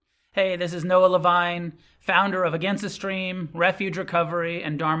Hey, this is Noah Levine, founder of Against the Stream, Refuge Recovery,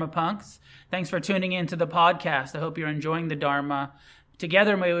 and Dharma Punks. Thanks for tuning in to the podcast. I hope you're enjoying the Dharma.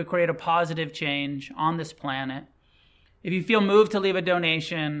 Together, may we create a positive change on this planet. If you feel moved to leave a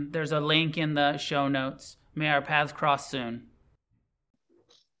donation, there's a link in the show notes. May our paths cross soon.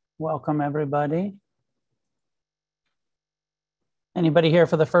 Welcome, everybody. Anybody here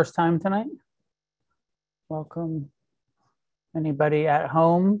for the first time tonight? Welcome. Anybody at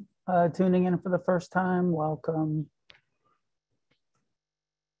home tuning in for the first time? Welcome.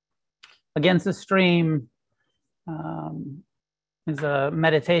 Against the Stream is a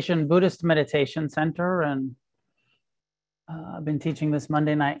Buddhist meditation center, and I've been teaching this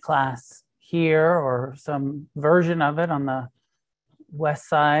Monday night class here, or some version of it, on the west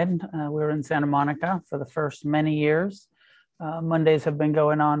side. We were in Santa Monica for the first many years. Mondays have been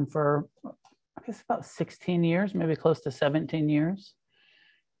going on for, I guess, about 16 years, maybe close to 17 years.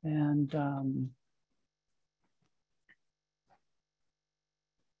 And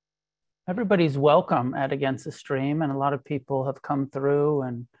everybody's welcome at Against the Stream, and a lot of people have come through.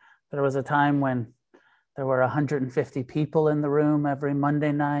 And there was a time when there were 150 people in the room every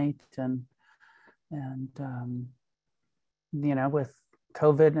Monday night, and you know, with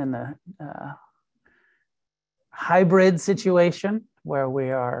COVID and the hybrid situation where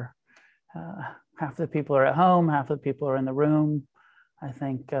we are, half the people are at home, half the people are in the room. I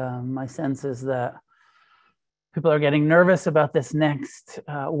think my sense is that people are getting nervous about this next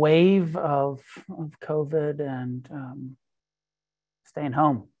wave of COVID and staying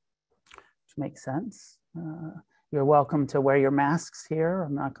home, which makes sense. You're welcome to wear your masks here.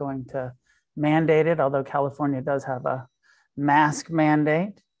 I'm not going to mandate it, although California does have a mask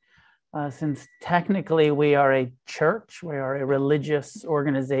mandate. Since technically we are a church, we are a religious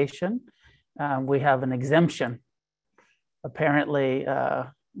organization, we have an exemption. Apparently,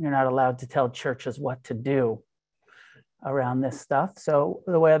 you're not allowed to tell churches what to do around this stuff. So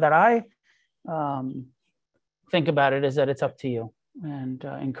the way that I think about it is that it's up to you, and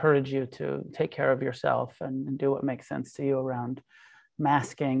encourage you to take care of yourself and do what makes sense to you around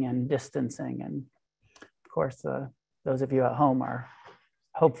masking and distancing. And of course, those of you at home are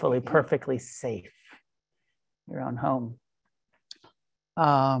hopefully perfectly safe in your own home.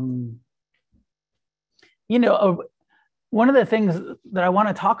 You know, one of the things that I want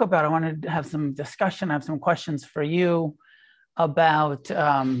to talk about, I want to have some discussion, I have some questions for you about,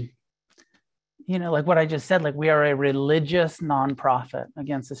 you know, like what I just said, like we are a religious nonprofit.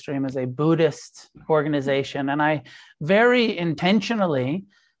 Against the Stream is a Buddhist organization. And I very intentionally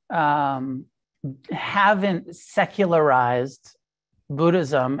haven't secularized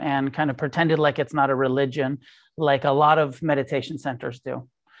Buddhism and kind of pretended like it's not a religion, like a lot of meditation centers do,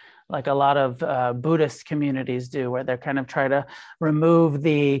 like a lot of Buddhist communities do, where they're kind of try to remove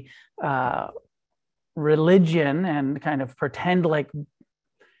the religion and kind of pretend like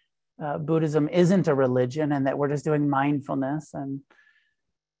Buddhism isn't a religion and that we're just doing mindfulness. And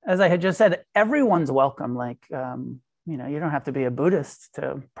as I had just said, everyone's welcome. Like, you know, you don't have to be a Buddhist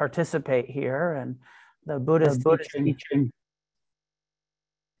to participate here. And the Buddhist teaching.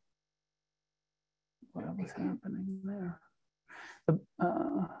 What was happening there?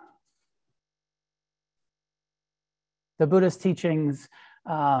 The Buddhist teachings,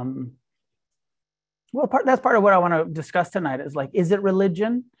 well, that's part of what I want to discuss tonight is like, is it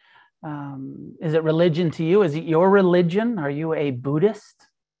religion? Is it religion to you? Is it your religion? Are you a Buddhist?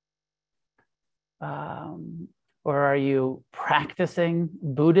 Or are you practicing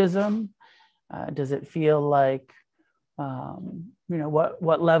Buddhism? Does it feel like, you know,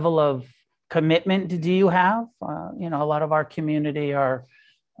 what level of commitment do you have? You know, a lot of our community are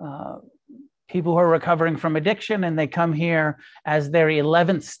people who are recovering from addiction, and they come here as their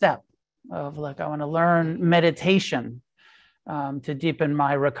 11th step of like, I want to learn meditation to deepen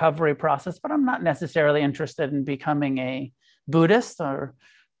my recovery process, but I'm not necessarily interested in becoming a Buddhist. Or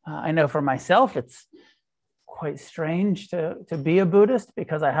I know for myself, it's quite strange to be a Buddhist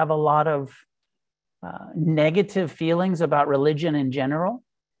because I have a lot of negative feelings about religion in general.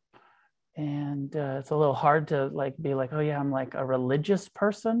 And it's a little hard to like be like, oh yeah, I'm like a religious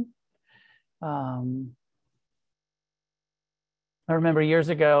person. I remember years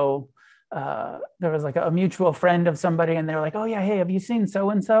ago, there was like a mutual friend of somebody, and they were like, oh yeah, hey, have you seen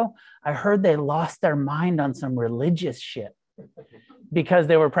so-and-so? I heard they lost their mind on some religious shit because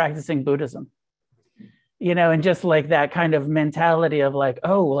they were practicing Buddhism. You know, and just like that kind of mentality of like,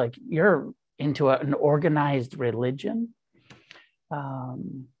 oh, like you're into an organized religion.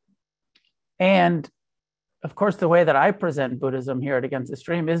 And of course, the way that I present Buddhism here at Against the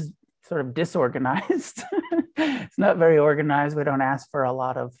Stream is sort of disorganized. It's not very organized. We don't ask for a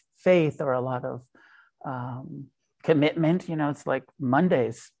lot of faith or a lot of commitment. It's like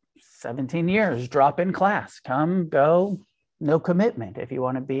Mondays, 17 years, drop in class, come, go, no commitment. If you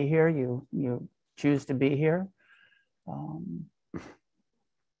want to be here, you choose to be here.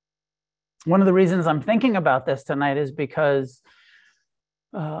 One of the reasons I'm thinking about this tonight is because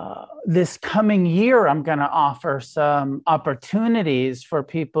this coming year, I'm going to offer some opportunities for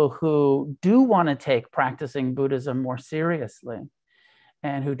people who do want to take practicing Buddhism more seriously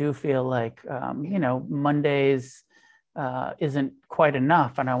and who do feel like, Mondays isn't quite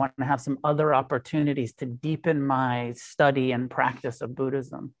enough. And I want to have some other opportunities to deepen my study and practice of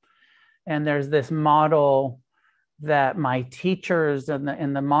Buddhism. And there's this model that my teachers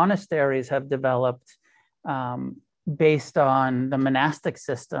in the monasteries have developed based on the monastic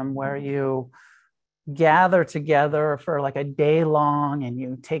system, where you gather together for like a day long and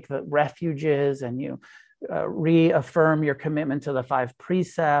you take the refuges and you reaffirm your commitment to the 5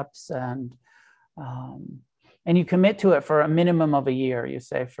 precepts, and you commit to it for a minimum of a year. You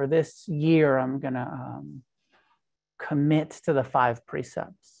say, for this year, I'm going to commit to the 5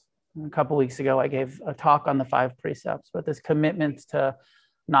 precepts. And a couple of weeks ago, I gave a talk on the 5 precepts, but this commitment to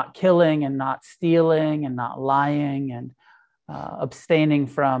not killing and not stealing and not lying and abstaining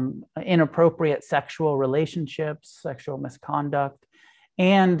from inappropriate sexual relationships, sexual misconduct,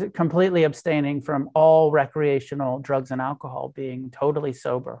 and completely abstaining from all recreational drugs and alcohol, being totally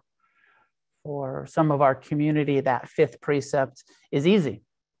sober. For some of our community, that 5th precept is easy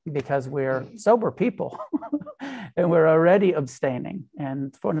because we're sober people and we're already abstaining. And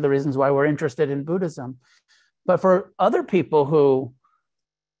it's one of the reasons why we're interested in Buddhism. But for other people who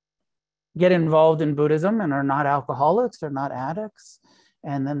get involved in Buddhism and are not alcoholics, they're not addicts,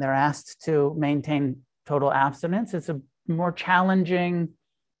 and then they're asked to maintain total abstinence, it's a more challenging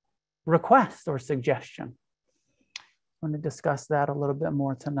request or suggestion. I want to discuss that a little bit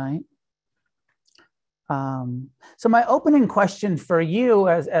more tonight. So my opening question for you,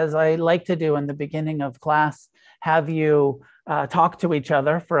 as I like to do in the beginning of class, have you talk to each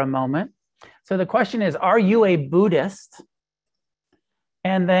other for a moment. So the question is, are you a Buddhist?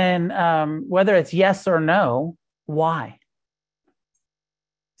 And then whether it's yes or no, why?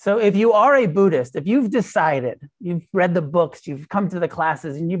 So if you are a Buddhist, if you've decided, you've read the books, you've come to the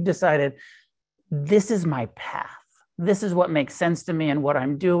classes, and you've decided, this is my path, this is what makes sense to me and what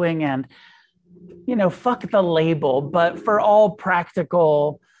I'm doing, and, fuck the label, but for all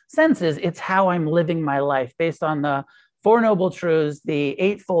practical senses, it's how I'm living my life based on the 4 Noble Truths, the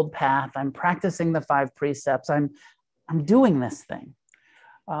Eightfold Path, I'm practicing the 5 precepts, I'm doing this thing.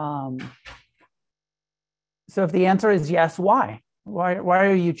 So if the answer is yes, why? Why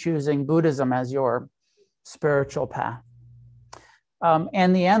are you choosing Buddhism as your spiritual path?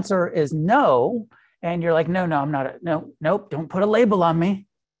 And the answer is no. And you're like, no, I'm not. Nope, don't put a label on me.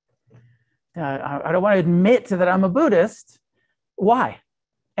 I don't want to admit that I'm a Buddhist. Why?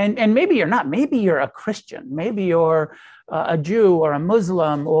 And maybe you're not. Maybe you're a Christian. Maybe you're a Jew or a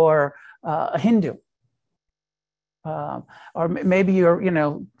Muslim or a Hindu. Or maybe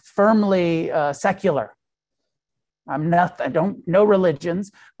you're, firmly secular. I'm not, I don't know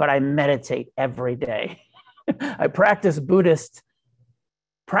religions, but I meditate every day. I practice Buddhist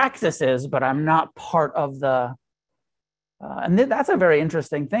practices, but I'm not part of the, and that's a very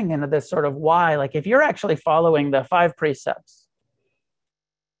interesting thing into this sort of why. Like if you're actually following the 5 precepts,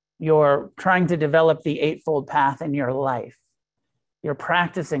 you're trying to develop the Eightfold Path in your life, you're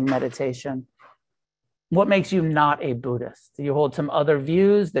practicing meditation, what makes you not a Buddhist? Do you hold some other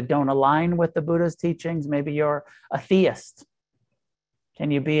views that don't align with the Buddha's teachings? Maybe you're a theist.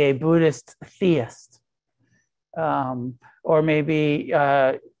 Can you be a Buddhist theist? Or maybe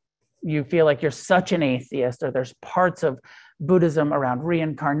you feel like you're such an atheist, or there's parts of Buddhism around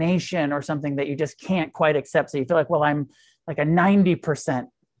reincarnation or something that you just can't quite accept. So you feel like, well, I'm like a 90%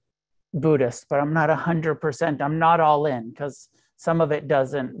 Buddhist, but I'm not 100%. I'm not all in because some of it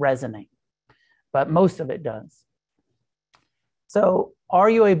doesn't resonate, but most of it does. So are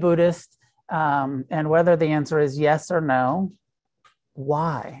you a Buddhist? And whether the answer is yes or no,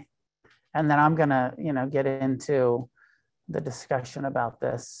 why? And then I'm gonna, get into the discussion about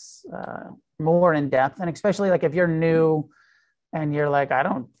this more in depth. And especially like if you're new and you're like, I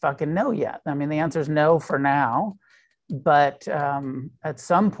don't fucking know yet. I mean, the answer is no for now, but at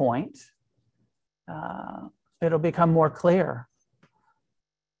some point, it'll become more clear.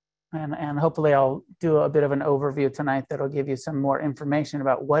 And hopefully I'll do a bit of an overview tonight that'll give you some more information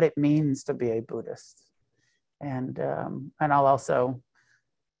about what it means to be a Buddhist. And I'll also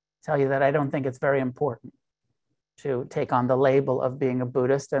tell you that I don't think it's very important to take on the label of being a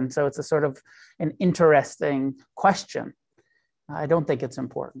Buddhist. And so it's a sort of an interesting question. I don't think it's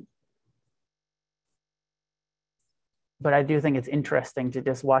important. But I do think it's interesting to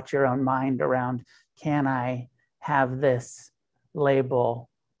just watch your own mind around, can I have this label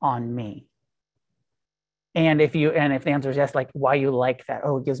on me? And if the answer is yes, like why you like that?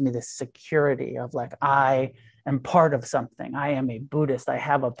 Oh, it gives me this security of like, I am part of something. I am a Buddhist. I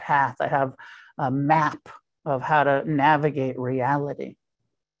have a path. I have a map of how to navigate reality.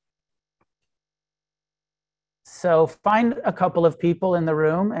 So find a couple of people in the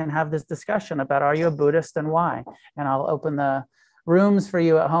room and have this discussion about, are you a Buddhist and why? And I'll open the rooms for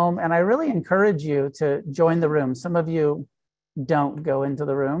you at home. And I really encourage you to join the room. Some of you don't go into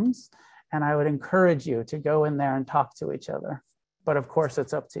the rooms, and I would encourage you to go in there and talk to each other. But of course,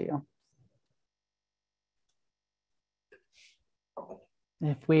 it's up to you.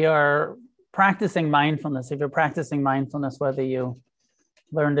 If we are practicing mindfulness, if you're practicing mindfulness, whether you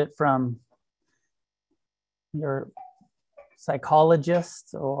learned it from your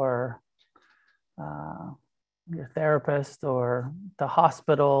psychologist or your therapist or the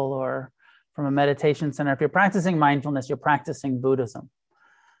hospital or from a meditation center, if you're practicing mindfulness, you're practicing Buddhism.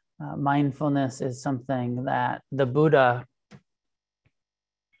 Mindfulness is something that the Buddha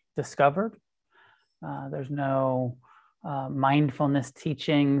discovered. There's no mindfulness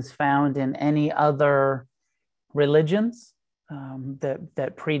teachings found in any other religions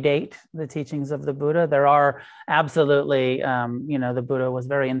that predate the teachings of the Buddha. There are absolutely, the Buddha was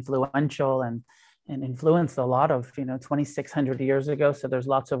very influential and influenced a lot of, 2,600 years ago. So there's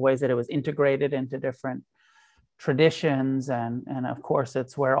lots of ways that it was integrated into different traditions. And of course,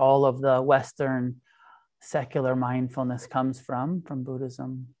 it's where all of the Western secular mindfulness comes from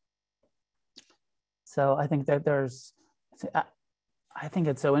Buddhism. So I think that I think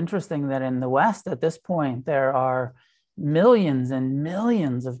it's so interesting that in the West at this point, there are millions and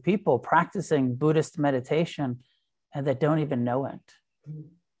millions of people practicing Buddhist meditation and that don't even know it.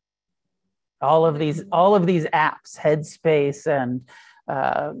 All of these apps, Headspace and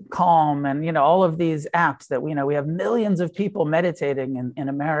Calm, and all of these apps that we have millions of people meditating in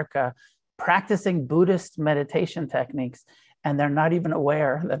America, practicing Buddhist meditation techniques, and they're not even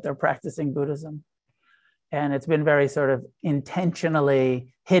aware that they're practicing Buddhism. And it's been very sort of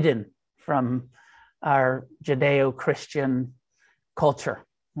intentionally hidden from our Judeo-Christian culture,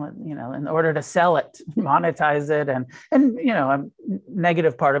 in order to sell it, monetize it, and a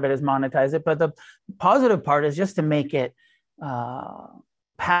negative part of it is monetize it, but the positive part is just to make it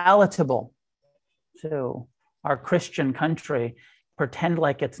palatable to our Christian country, pretend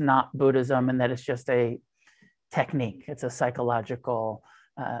like it's not Buddhism and that it's just a technique. It's a psychological,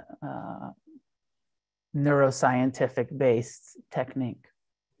 neuroscientific-based technique.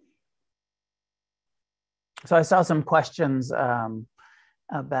 So I saw some questions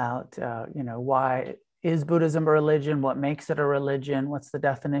about, why is Buddhism a religion? What makes it a religion? What's the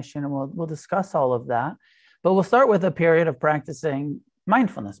definition? And we'll discuss all of that. But we'll start with a period of practicing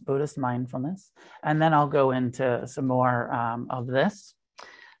mindfulness, Buddhist mindfulness, and then I'll go into some more of this.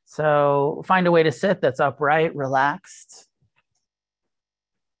 So find a way to sit that's upright, relaxed.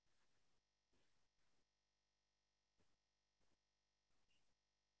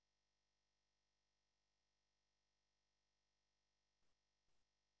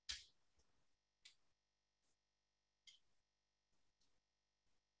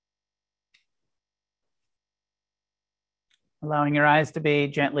 Allowing your eyes to be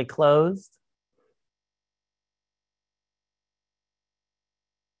gently closed.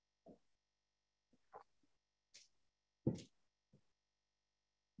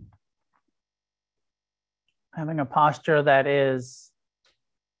 Having a posture that is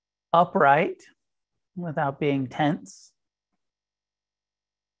upright without being tense.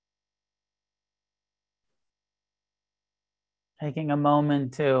 Taking a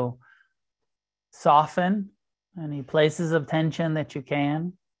moment to soften any places of tension that you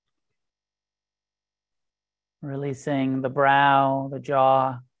can. Releasing the brow, the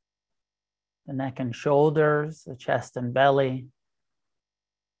jaw, the neck and shoulders, the chest and belly.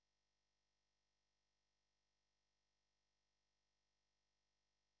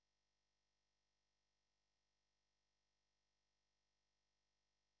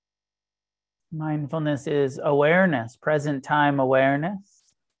 Mindfulness is awareness, present time awareness.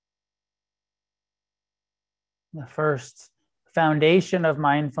 The first foundation of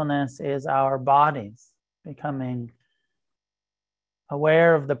mindfulness is our bodies, becoming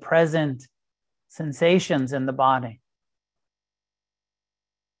aware of the present sensations in the body.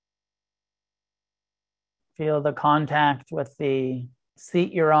 Feel the contact with the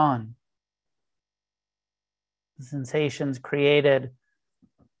seat you're on, the sensations created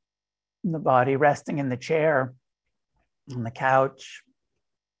in the body, resting in the chair, on the couch,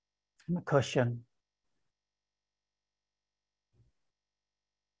 on the cushion.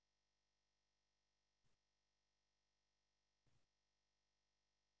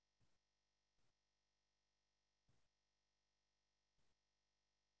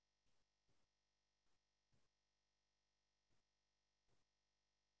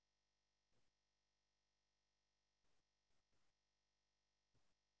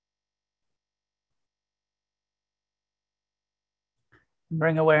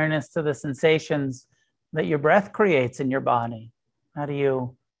 Bring awareness to the sensations that your breath creates in your body. How do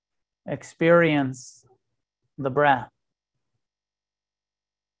you experience the breath?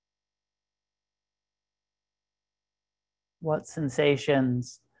 What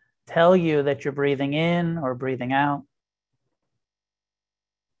sensations tell you that you're breathing in or breathing out?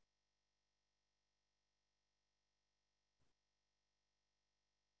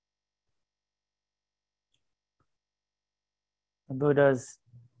 The Buddha's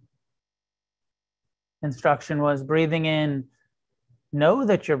instruction was breathing in, know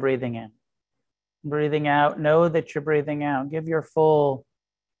that you're breathing in. Breathing out, know that you're breathing out. Give your full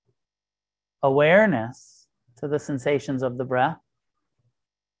awareness to the sensations of the breath.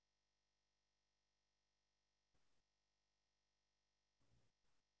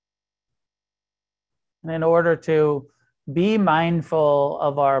 And in order to be mindful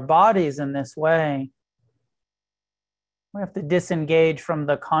of our bodies in this way, we have to disengage from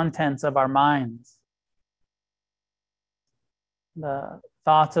the contents of our minds. The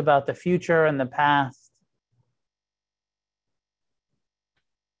thoughts about the future and the past.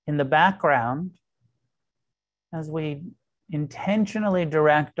 In the background, as we intentionally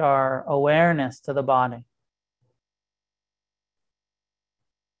direct our awareness to the body.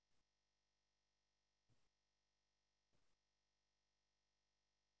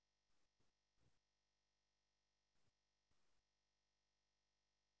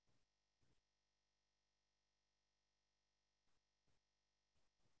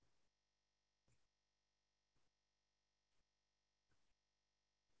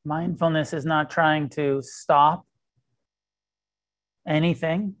 Mindfulness is not trying to stop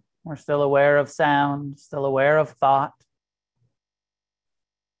anything. We're still aware of sound, still aware of thought.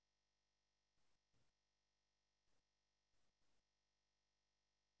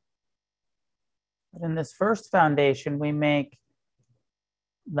 But in this first foundation, we make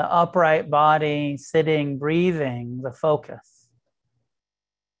the upright body, sitting, breathing, the focus.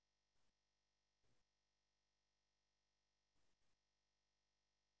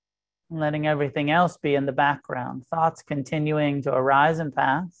 Letting everything else be in the background. Thoughts continuing to arise and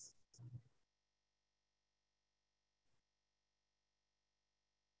pass.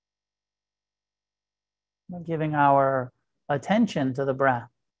 Giving our attention to the breath.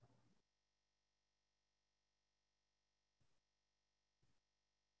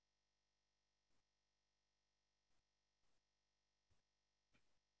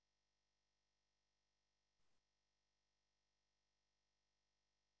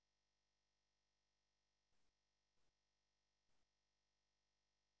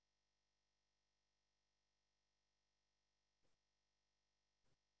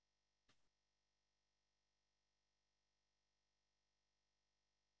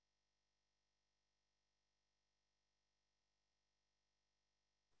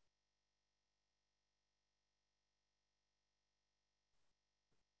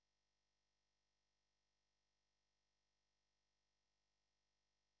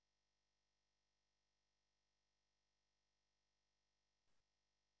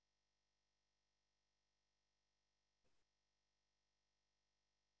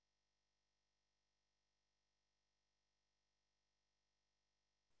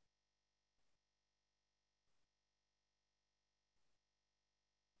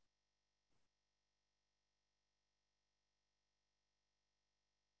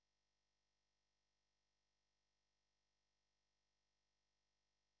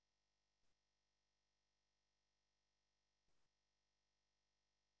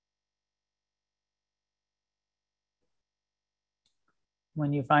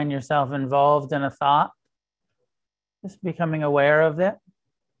 When you find yourself involved in a thought, just becoming aware of it,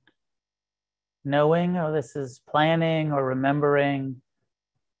 knowing, oh, this is planning or remembering,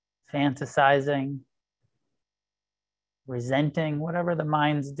 fantasizing, resenting, whatever the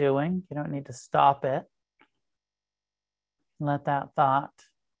mind's doing. You don't need to stop it. Let that thought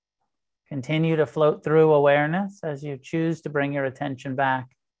continue to float through awareness as you choose to bring your attention back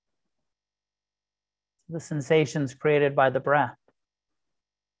to the sensations created by the breath.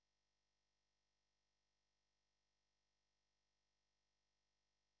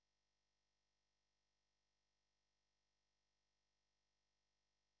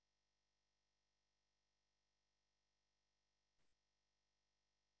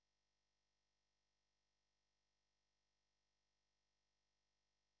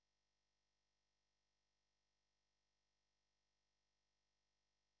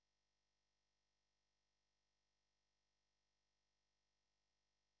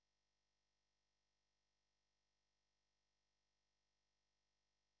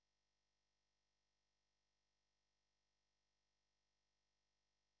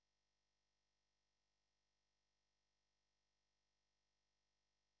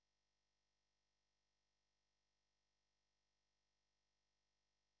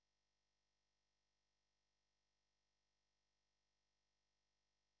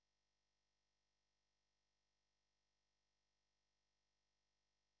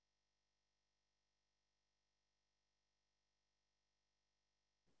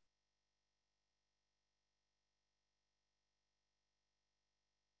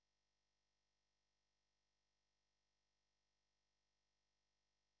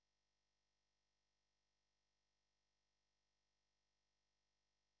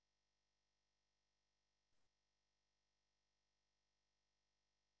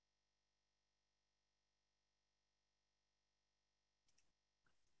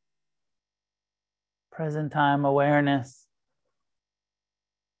 present time awareness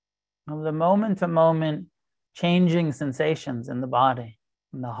of the moment to moment changing sensations in the body,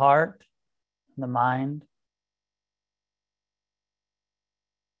 in the heart, in the mind.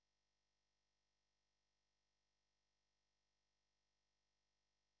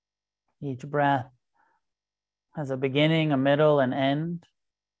 Each breath has a beginning, a middle, and end.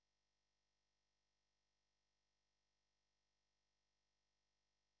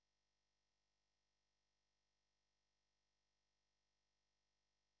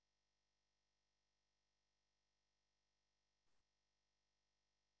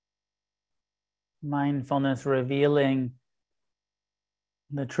 Mindfulness revealing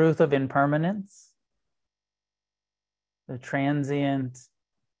the truth of impermanence, the transient,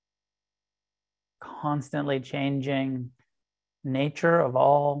 constantly changing nature of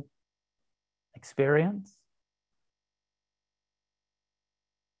all experience.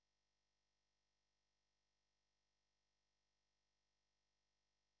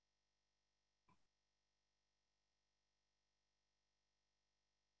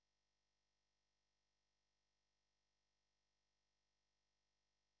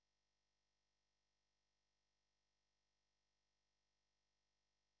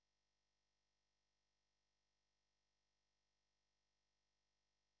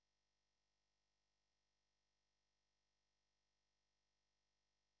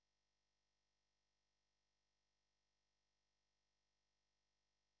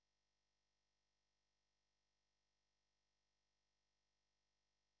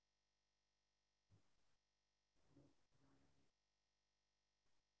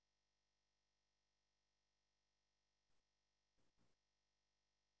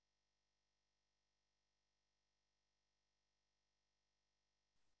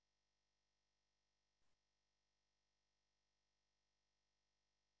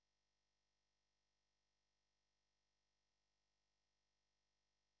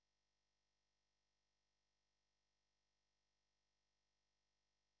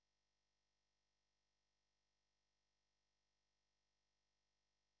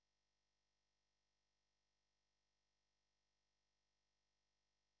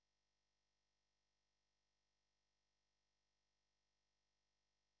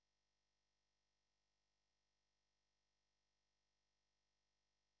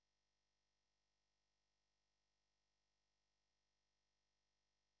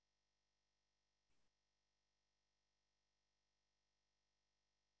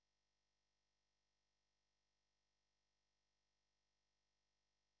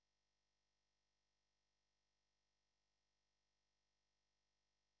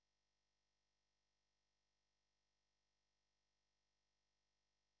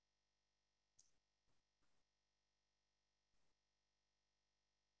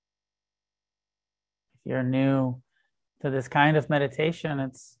 If you're new to this kind of meditation,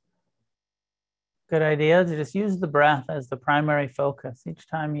 it's a good idea to just use the breath as the primary focus. Each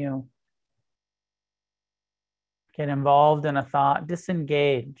time you get involved in a thought,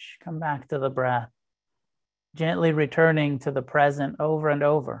 disengage, come back to the breath, gently returning to the present over and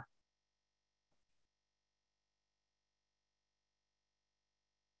over.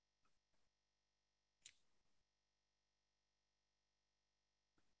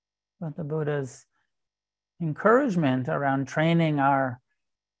 But the Buddha's encouragement around training our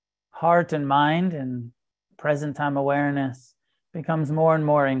heart and mind and present time awareness becomes more and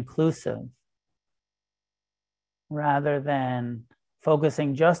more inclusive. Rather than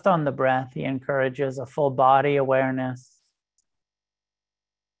focusing just on the breath, he encourages a full body awareness,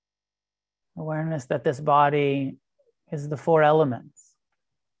 awareness that this body is the four elements.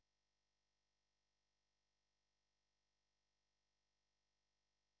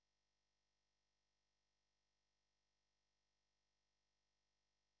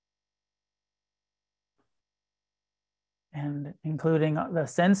 And including the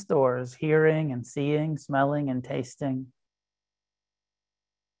sense doors, hearing and seeing, smelling and tasting,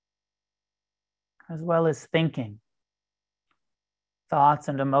 as well as thinking, thoughts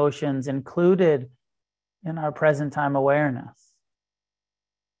and emotions included in our present time awareness.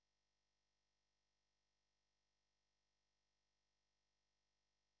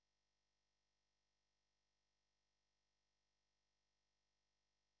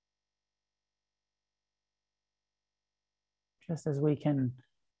 Just as we can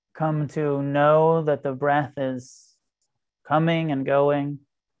come to know that the breath is coming and going,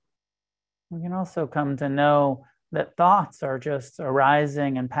 we can also come to know that thoughts are just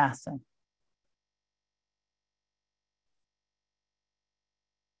arising and passing.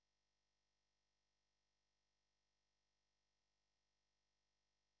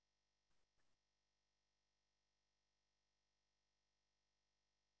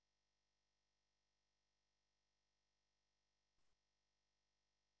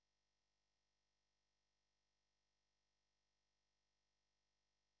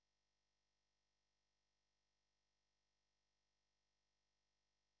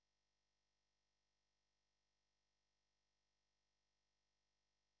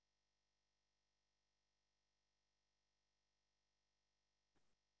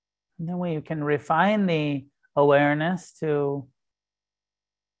 And then we can refine the awareness to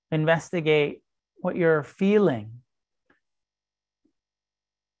investigate what you're feeling.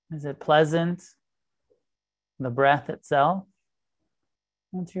 Is it pleasant? The breath itself?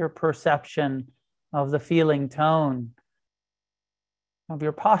 What's your perception of the feeling tone of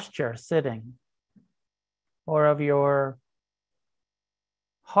your posture sitting, or of your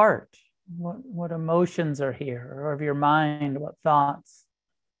heart? What emotions are here, or of your mind? What thoughts?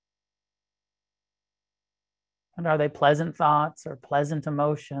 And are they pleasant thoughts or pleasant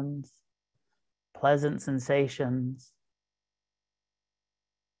emotions, pleasant sensations?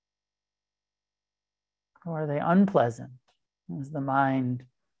 Or are they unpleasant? Is the mind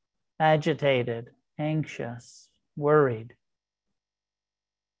agitated, anxious, worried?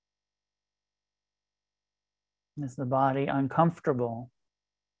 Is the body uncomfortable?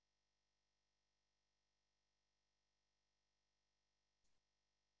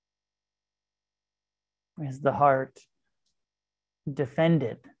 Is the heart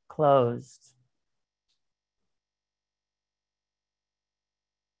defended, closed?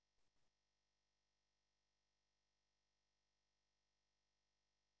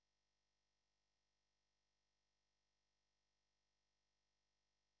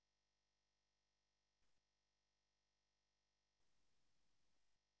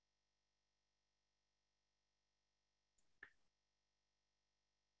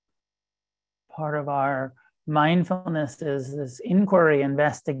 Part of our mindfulness is this inquiry,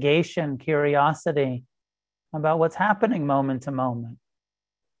 investigation, curiosity about what's happening moment to moment.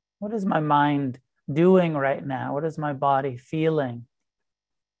 What is my mind doing right now? What is my body feeling?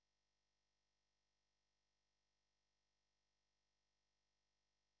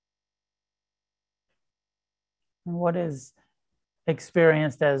 And what is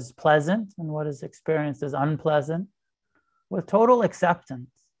experienced as pleasant and what is experienced as unpleasant, with total acceptance,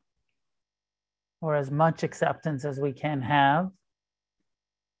 or as much acceptance as we can have.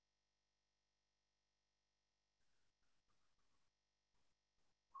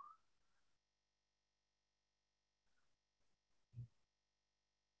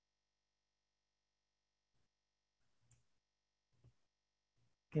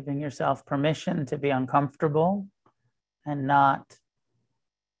 Giving yourself permission to be uncomfortable and not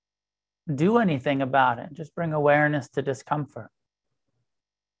do anything about it. Just bring awareness to discomfort.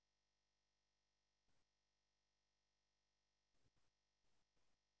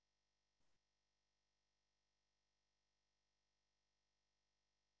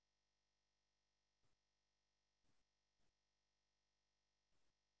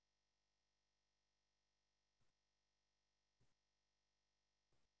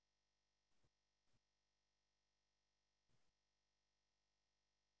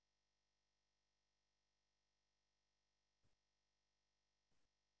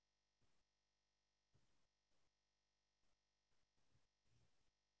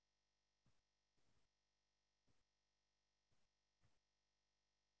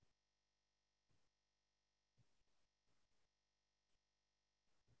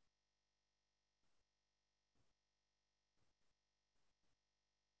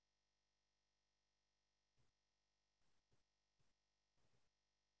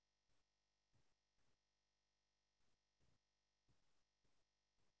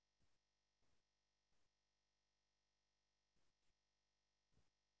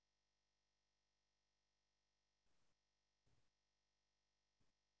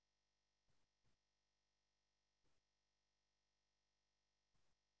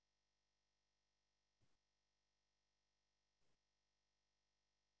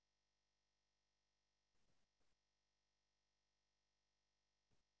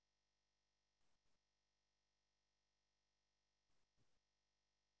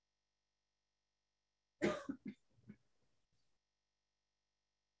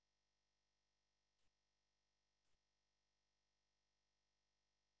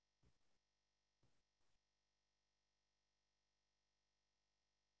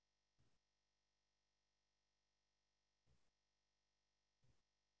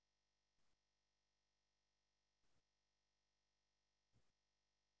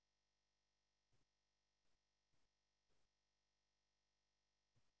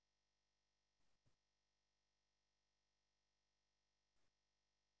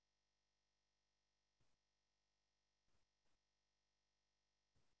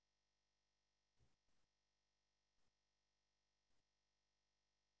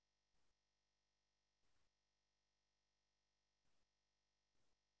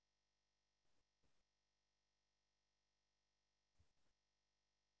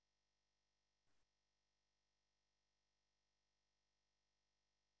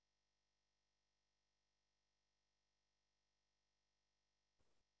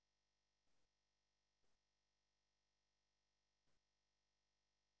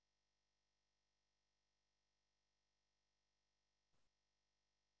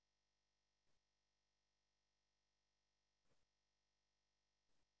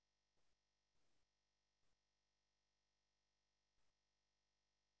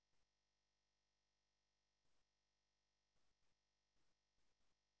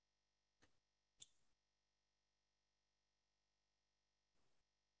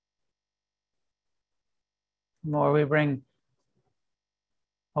 the more we bring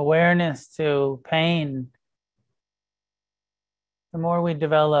awareness to pain, the more we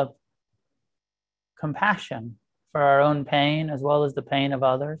develop compassion for our own pain as well as the pain of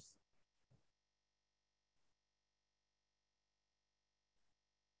others.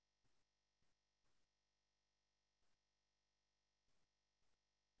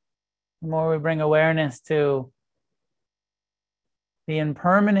 The more we bring awareness to the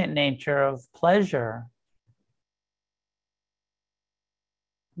impermanent nature of pleasure,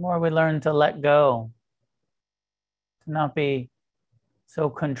 the more we learn to let go, to not be so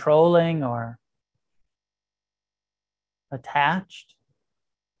controlling or attached,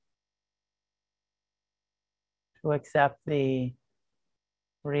 to accept the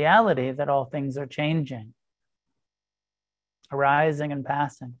reality that all things are changing, arising and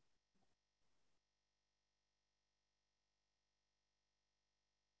passing.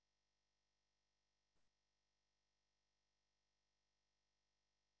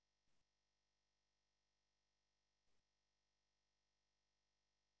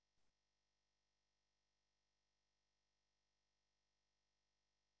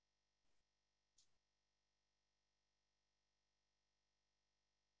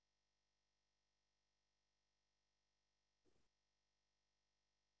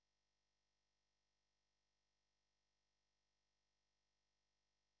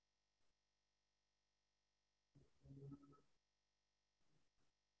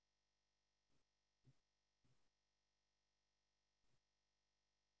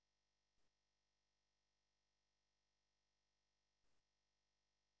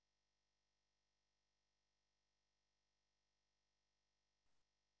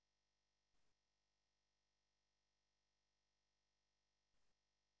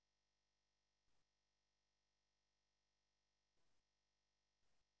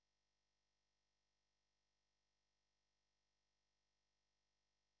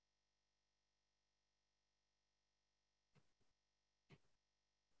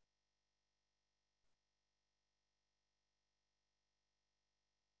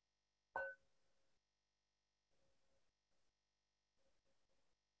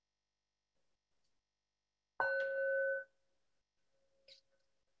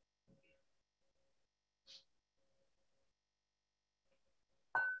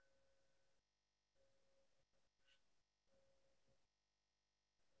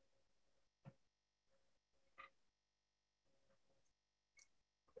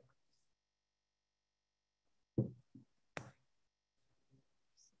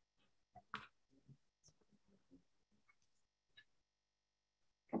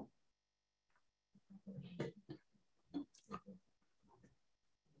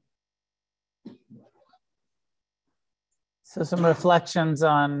 So some reflections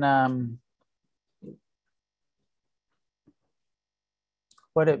on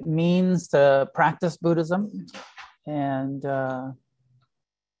what it means to practice Buddhism, and love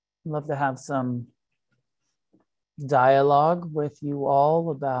to have some dialogue with you all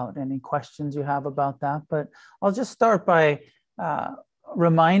about any questions you have about that. But I'll just start by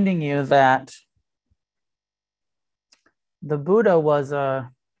reminding you that the Buddha was a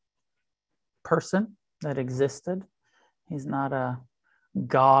person that existed. He's not a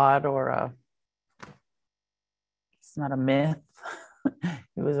god or it's not a myth.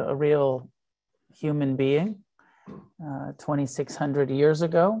 He was a real human being 2,600 years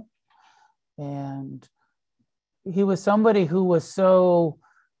ago. And he was somebody who was so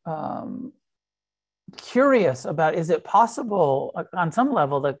curious about, is it possible, on some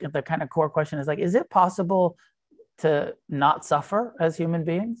level, the kind of core question is like, is it possible to not suffer as human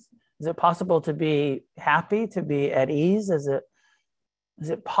beings? Is it possible to be happy, to be at ease? Is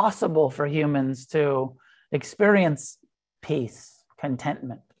it possible for humans to experience peace,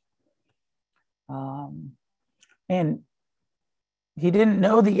 contentment? And he didn't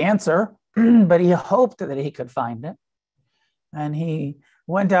know the answer, but he hoped that he could find it. And he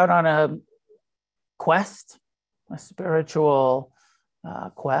went out on a quest, a spiritual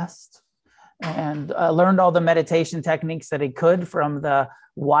quest, and learned all the meditation techniques that he could from the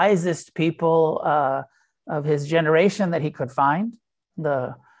wisest people of his generation that he could find.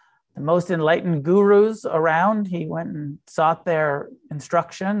 The most enlightened gurus around, he went and sought their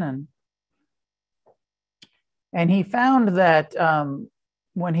instruction, and he found that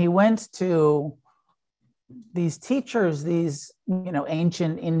when he went to these teachers, these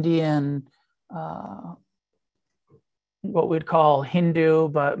ancient Indian, what we'd call Hindu,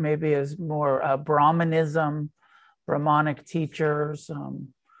 but maybe as more Brahmanism, Brahmanic teachers,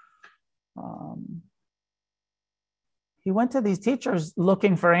 he went to these teachers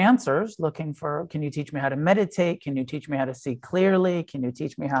looking for answers, looking for, can you teach me how to meditate? Can you teach me how to see clearly? Can you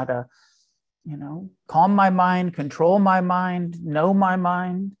teach me how to, calm my mind, control my mind,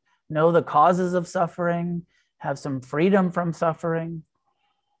 know the causes of suffering, have some freedom from suffering?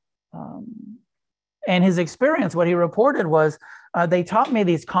 And his experience, what he reported was, they taught me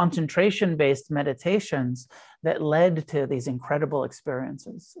these concentration-based meditations that led to these incredible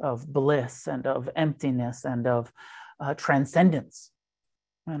experiences of bliss and of emptiness and of transcendence.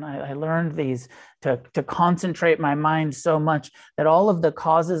 And I learned these to concentrate my mind so much that all of the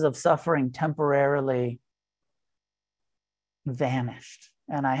causes of suffering temporarily vanished.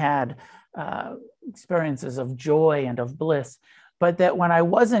 And I had experiences of joy and of bliss. But that when I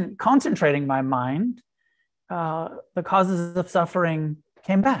wasn't concentrating my mind, the causes of suffering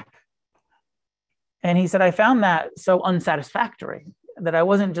came back. And he said, I found that so unsatisfactory that I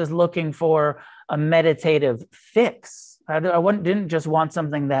wasn't just looking for a meditative fix. I didn't just want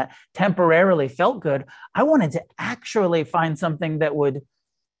something that temporarily felt good. I wanted to actually find something that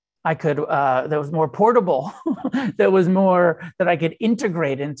that was more portable, that I could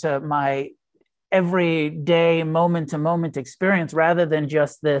integrate into my everyday moment to moment experience rather than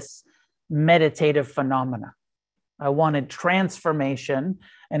just this meditative phenomena. I wanted transformation,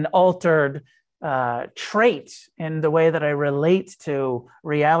 an altered trait in the way that I relate to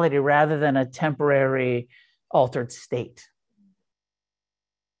reality rather than a temporary altered state.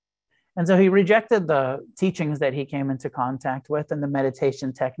 And so he rejected the teachings that he came into contact with and the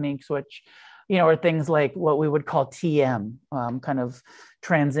meditation techniques, which, are things like what we would call TM, kind of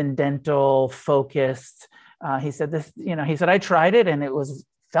transcendental, focused. He said I tried it and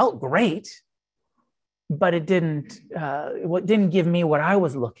felt great, but it didn't give me what I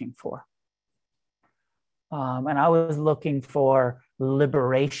was looking for. And I was looking for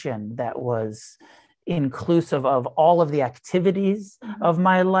liberation that was inclusive of all of the activities of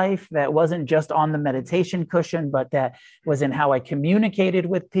my life, that wasn't just on the meditation cushion, but that was in how I communicated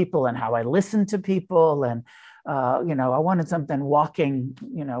with people and how I listened to people. And, I wanted something walking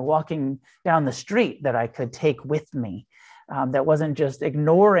down the street that I could take with me, that wasn't just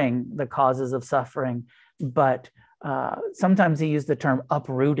ignoring the causes of suffering, but sometimes he used the term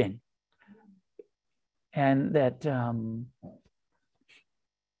uprooting. And that,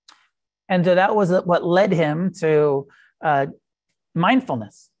 and so that was what led him to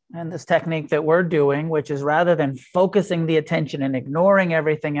mindfulness and this technique that we're doing, which is rather than focusing the attention and ignoring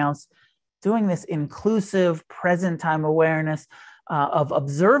everything else, doing this inclusive present time awareness of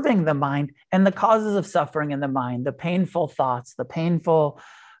observing the mind and the causes of suffering in the mind, the painful thoughts, the painful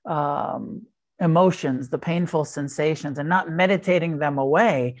emotions, the painful sensations, and not meditating them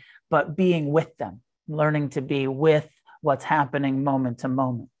away, but being with them, learning to be with what's happening moment to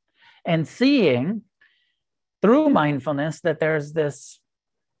moment. And seeing through mindfulness that there's this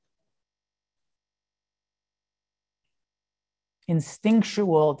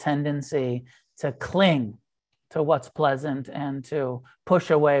instinctual tendency to cling to what's pleasant and to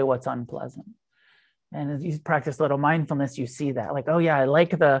push away what's unpleasant. And as you practice a little mindfulness, you see that, like, oh yeah, I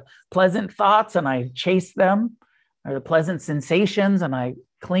like the pleasant thoughts and I chase them, or the pleasant sensations and I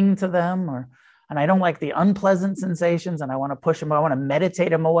cling to them, and I don't like the unpleasant sensations and I want to push them, I want to meditate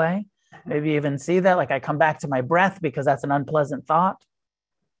them away. Maybe even see that, like I come back to my breath because that's an unpleasant thought,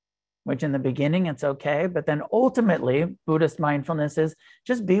 which in the beginning it's okay. But then ultimately, Buddhist mindfulness is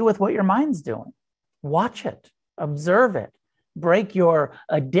just be with what your mind's doing. Watch it, observe it, break your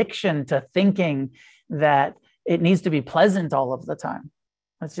addiction to thinking that it needs to be pleasant all of the time.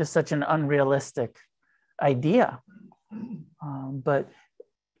 It's just such an unrealistic idea. But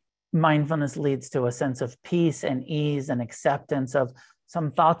mindfulness leads to a sense of peace and ease and acceptance of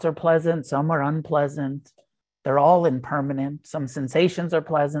some thoughts are pleasant, some are unpleasant. They're all impermanent. Some sensations are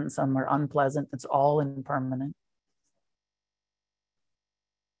pleasant, some are unpleasant. It's all impermanent.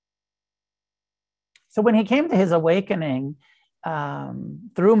 So when he came to his awakening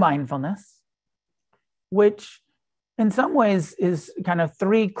through mindfulness, which in some ways is kind of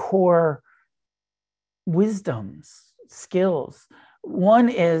three core wisdoms, skills. One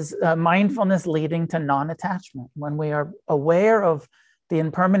is mindfulness leading to non-attachment. When we are aware of the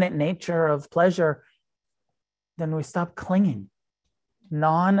impermanent nature of pleasure, then we stop clinging.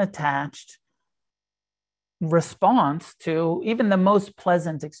 Non-attached response to even the most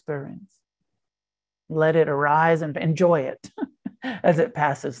pleasant experience. Let it arise and enjoy it as it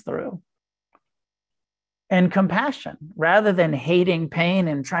passes through. And compassion, rather than hating pain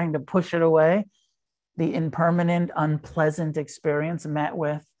and trying to push it away, the impermanent, unpleasant experience met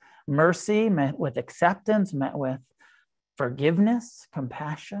with mercy, met with acceptance, met with forgiveness,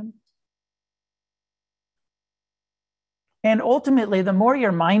 compassion. And ultimately, the more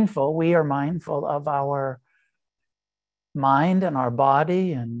you're mindful, we are mindful of our mind and our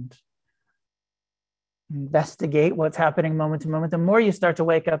body and investigate what's happening moment to moment, the more you start to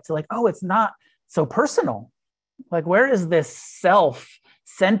wake up to like, oh, it's not so personal. Like, where is this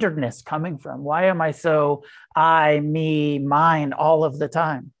self-centeredness coming from? Why am I so I, me, mine all of the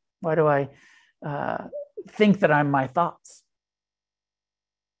time? Why do I think that I'm my thoughts?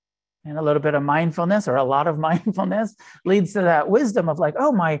 And a little bit of mindfulness or a lot of mindfulness leads to that wisdom of like,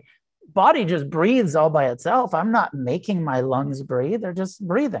 oh, my body just breathes all by itself. I'm not making my lungs breathe. They're just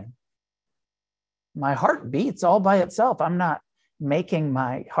breathing. My heart beats all by itself. I'm not making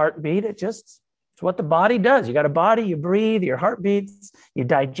my heart beat. It's what the body does. You got a body, you breathe, your heart beats, you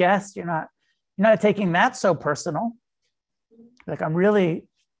digest. You're not taking that so personal. Like, I'm really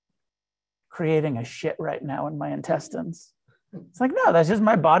creating a shit right now in my intestines. It's like, no, that's just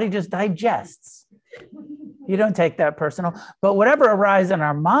my body just digests. You don't take that personal. But whatever arises in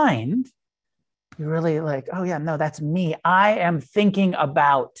our mind, you're really like, oh yeah, no, that's me. I am thinking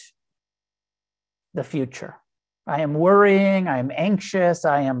about the future. I am worrying. I am anxious.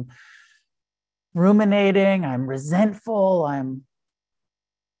 I am ruminating. I'm resentful. And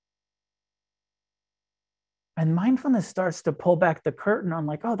mindfulness starts to pull back the curtain on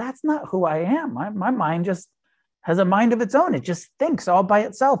like, oh, that's not who I am. My mind just has a mind of its own. It just thinks all by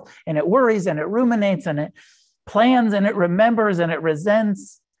itself, and it worries and it ruminates and it plans and it remembers and it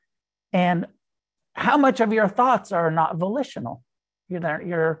resents. And how much of your thoughts are not volitional?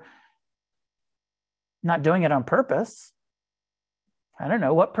 You're not doing it on purpose. I don't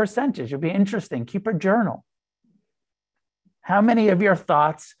know what percentage. It'd be interesting. Keep a journal. How many of your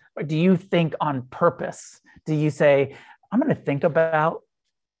thoughts do you think on purpose? Do you say, I'm going to think about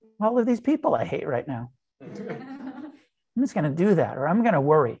all of these people I hate right now? I'm just going to do that, or I'm going to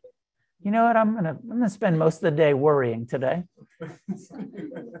worry. You know what? I'm going to spend most of the day worrying today.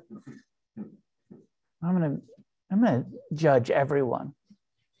 I'm going to judge everyone.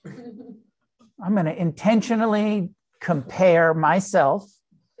 I'm going to intentionally compare myself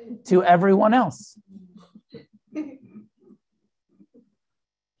to everyone else.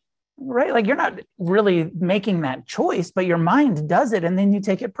 Right? Like, you're not really making that choice, but your mind does it, and then you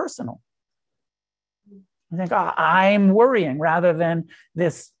take it personal. You think, oh, I'm worrying, rather than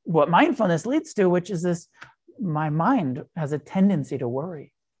this, what mindfulness leads to, which is this, my mind has a tendency to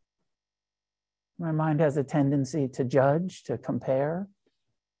worry. My mind has a tendency to judge, to compare,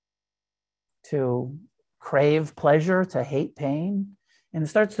 to crave pleasure, to hate pain, and it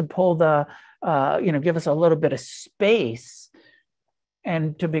starts to pull the, give us a little bit of space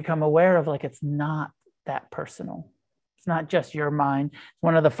and to become aware of like, it's not that personal. It's not just your mind. It's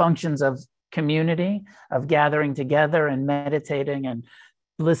one of the functions of community, of gathering together and meditating and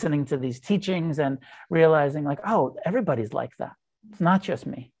listening to these teachings and realizing like, oh, everybody's like that. It's not just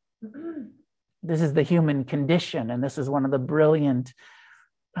me. This is the human condition. And this is one of the brilliant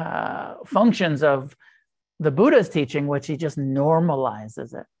functions of the Buddha's teaching, which he just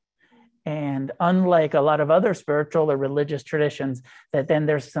normalizes it. And unlike a lot of other spiritual or religious traditions, that then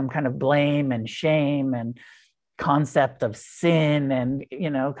there's some kind of blame and shame and concept of sin and,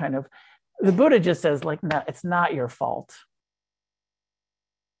 kind of, the Buddha just says like, no, it's not your fault.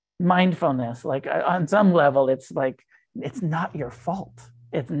 Mindfulness, like on some level, it's like, it's not your fault.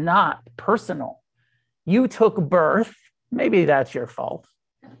 It's not personal. You took birth. Maybe that's your fault.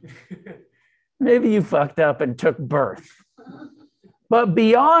 Maybe you fucked up and took birth. But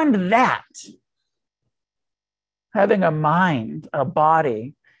beyond that, having a mind, a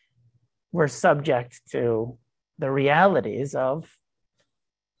body, we're subject to the realities of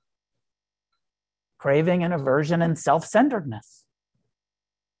craving and aversion and self-centeredness.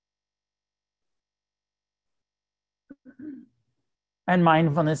 And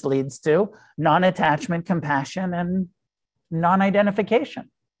mindfulness leads to non-attachment, compassion, and non-identification,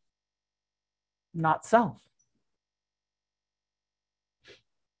 not self.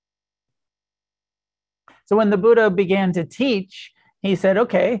 So when the Buddha began to teach, he said,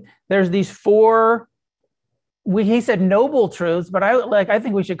 okay, there's these four, he said noble truths, but I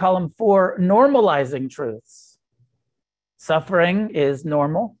think we should call them four normalizing truths. Suffering is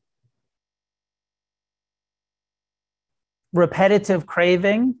normal. Repetitive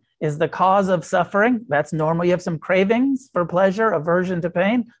craving is the cause of suffering. That's normal. You have some cravings for pleasure, aversion to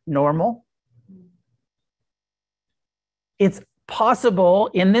pain, normal. It's possible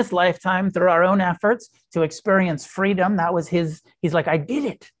in this lifetime through our own efforts to experience freedom. That was he's like, I did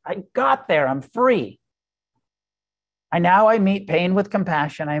it. I got there. I'm free. I meet pain with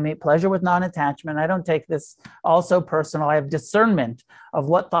compassion. I meet pleasure with non-attachment. I don't take this also personal. I have discernment of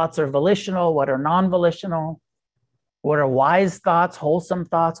what thoughts are volitional, what are non-volitional. What are wise thoughts, wholesome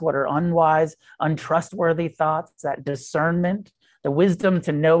thoughts? What are unwise, untrustworthy thoughts? That discernment, the wisdom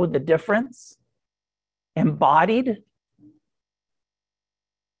to know the difference, embodied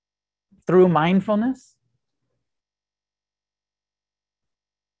through mindfulness.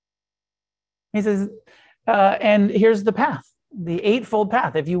 He says, and here's the path, the eightfold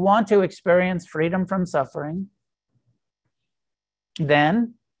path. If you want to experience freedom from suffering,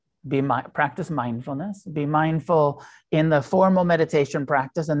 then practice mindfulness. Be mindful in the formal meditation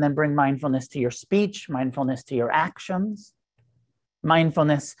practice, and then bring mindfulness to your speech, mindfulness to your actions,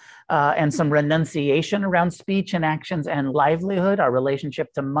 mindfulness and some renunciation around speech and actions and livelihood, our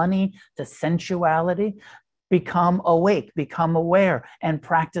relationship to money, to sensuality. Become awake, become aware, and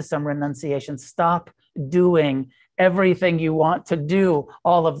practice some renunciation. Stop doing everything you want to do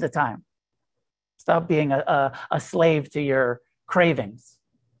all of the time. Stop being a slave to your cravings.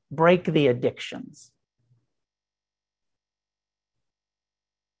 Break the addictions.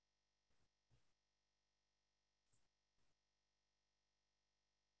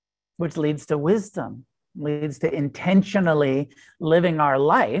 Which leads to wisdom, leads to intentionally living our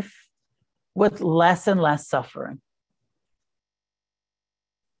life with less and less suffering.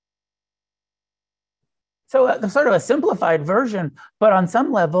 So sort of a simplified version, but on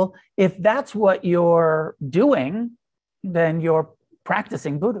some level, if that's what you're doing, then you're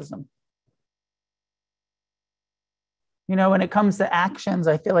practicing Buddhism. You know, when it comes to actions,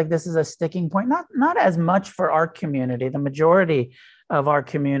 I feel like this is a sticking point, not as much for our community. The majority of our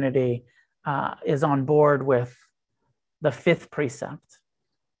community is on board with the fifth precept.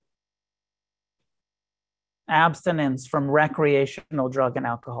 Abstinence from recreational drug and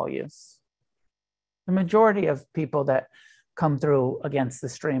alcohol use. The majority of people that come through against the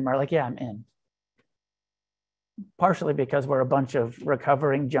stream are like, yeah, I'm in. Partially because we're a bunch of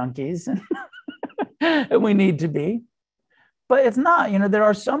recovering junkies and we need to be. But it's not, you know, there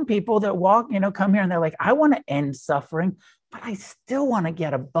are some people that walk, you know, come here and they're like, I want to end suffering, but I still want to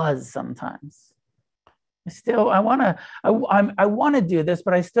get a buzz sometimes. I want to do this,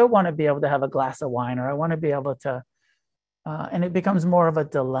 but I still want to be able to have a glass of wine, or I want to be able to, and it becomes more of a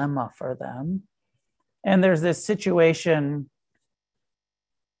dilemma for them. And there's this situation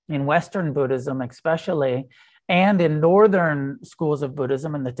in Western Buddhism, especially, and in Northern schools of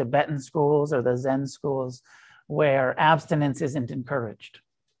Buddhism, in the Tibetan schools or the Zen schools, where abstinence isn't encouraged.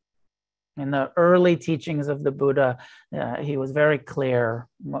 In the early teachings of the Buddha, he was very clear,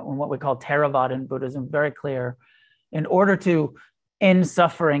 what we call Theravadan Buddhism, very clear. In order to end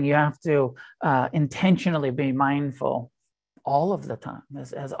suffering, you have to intentionally be mindful all of the time,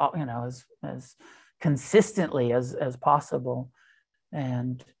 as consistently as possible.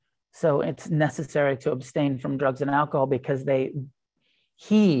 And so it's necessary to abstain from drugs and alcohol because they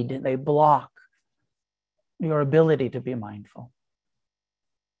block your ability to be mindful.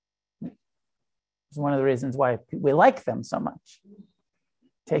 It's one of the reasons why we like them so much.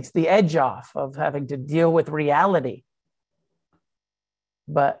 It takes the edge off of having to deal with reality.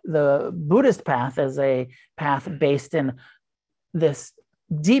 But the Buddhist path is a path based in this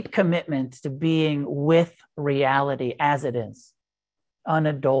deep commitment to being with reality as it is,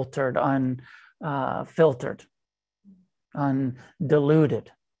 unadulterated, unfiltered,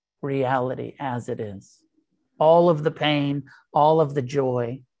 undiluted reality as it is. All of the pain, all of the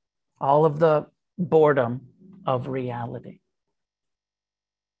joy, all of the boredom of reality.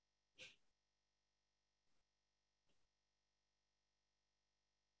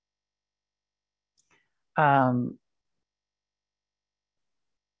 So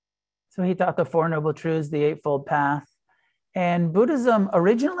he taught the Four Noble Truths, the Eightfold Path. And Buddhism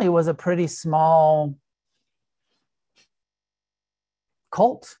originally was a pretty small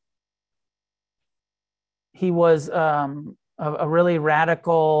cult. He was a really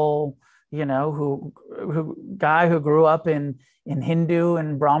radical, guy who grew up in Hindu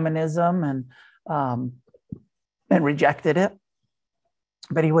and Brahmanism and rejected it.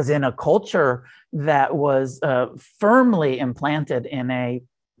 But he was in a culture that was firmly implanted in a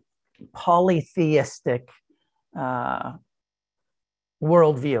polytheistic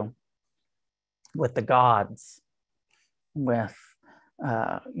worldview with the gods, with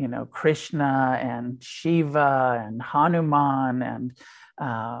Krishna and Shiva and Hanuman and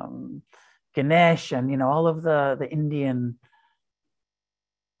Ganesh and all of the Indian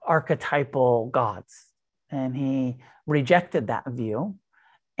archetypal gods. And he rejected that view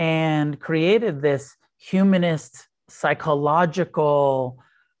and created this humanist psychological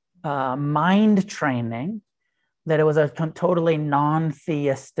mind training that it was a totally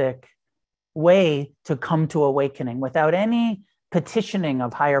non-theistic way to come to awakening without any petitioning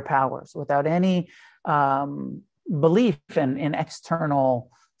of higher powers, without any belief in external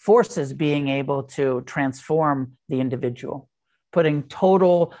forces being able to transform the individual, putting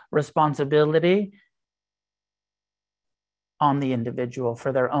total responsibility on the individual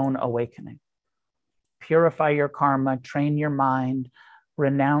for their own awakening. Purify your karma, train your mind,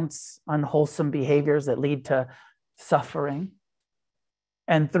 renounce unwholesome behaviors that lead to suffering.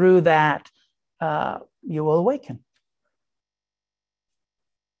 And through that, you will awaken.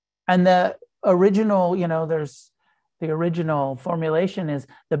 And the original, there's the original formulation is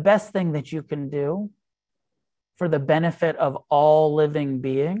the best thing that you can do for the benefit of all living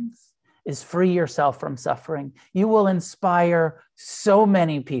beings is free yourself from suffering. You will inspire so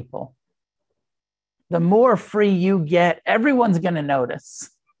many people. The more free you get, everyone's going to notice.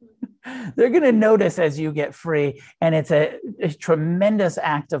 They're going to notice as you get free. And it's a tremendous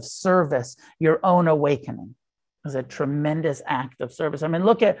act of service. Your own awakening is a tremendous act of service. I mean,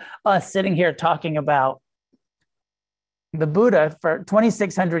 look at us sitting here talking about the Buddha. For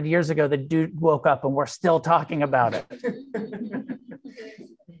 2,600 years ago, the dude woke up and we're still talking about it.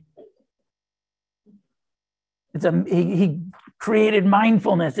 He created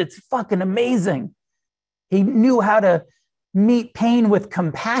mindfulness. It's fucking amazing. He knew how to meet pain with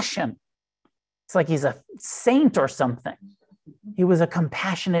compassion. It's like he's a saint or something. He was a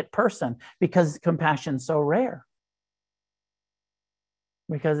compassionate person because compassion's so rare.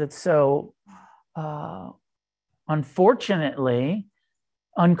 Because it's so, unfortunately,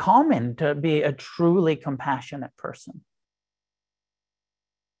 uncommon to be a truly compassionate person.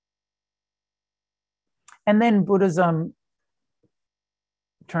 And then Buddhism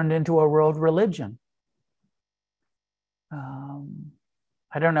turned into a world religion.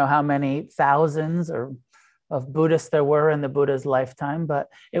 I don't know how many thousands of Buddhists there were in the Buddha's lifetime, but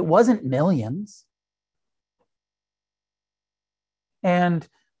it wasn't millions. And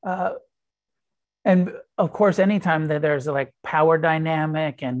of course, anytime that there's like power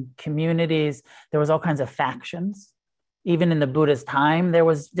dynamic and communities, there was all kinds of factions. Even in the Buddha's time, there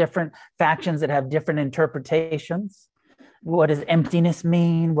was different factions that have different interpretations. What does emptiness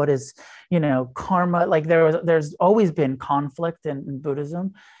mean? What is, karma? Like there's always been conflict in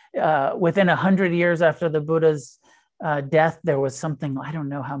Buddhism. Within 100 years after the Buddha's death, there was something, I don't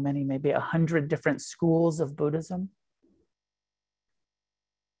know how many, maybe 100 different schools of Buddhism.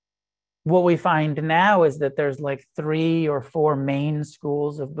 What we find now is that there's like 3 or 4 main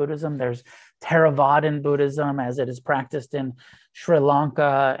schools of Buddhism. There's Theravadan Buddhism, as it is practiced in Sri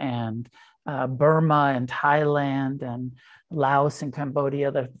Lanka and Burma and Thailand and Laos and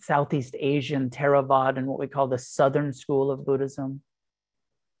Cambodia, the Southeast Asian Theravada, and what we call the Southern School of Buddhism.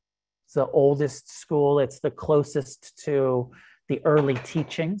 It's the oldest school. It's the closest to the early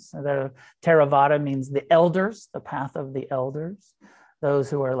teachings. The Theravada means the elders, the path of the elders, those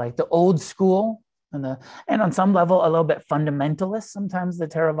who are like the old school. And on some level, a little bit fundamentalist, sometimes the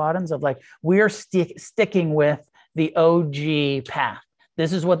Theravadins of like, we're sticking with the OG path.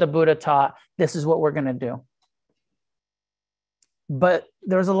 This is what the Buddha taught. This is what we're going to do. But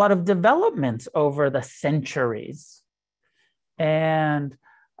there's a lot of developments over the centuries. And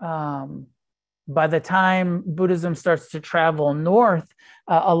by the time Buddhism starts to travel north,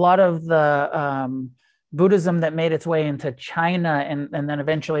 a lot of the Buddhism that made its way into China and then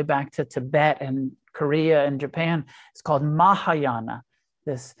eventually back to Tibet and Korea and Japan is called Mahayana.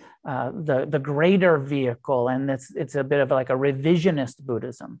 This the greater vehicle, and it's a bit of like a revisionist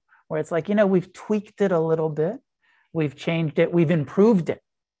Buddhism, where it's like, we've tweaked it a little bit, we've changed it, we've improved it.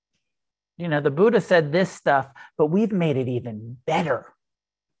 The Buddha said this stuff, but we've made it even better.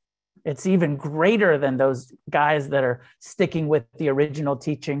 It's even greater than those guys that are sticking with the original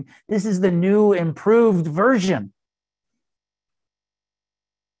teaching. This is the new, improved version.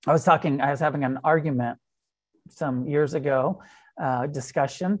 I was having an argument some years ago,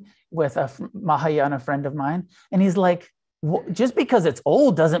 discussion with a Mahayana friend of mine. And he's like, just because it's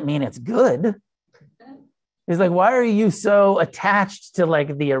old doesn't mean it's good. He's like, why are you so attached to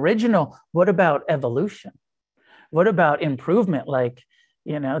like the original? What about evolution? What about improvement? Like,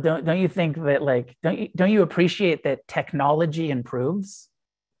 don't you think that like, don't you appreciate that technology improves?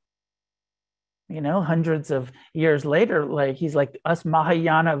 Hundreds of years later, like he's like, us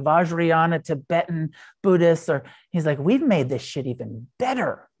Mahayana, Vajrayana, Tibetan Buddhists, or he's like, we've made this shit even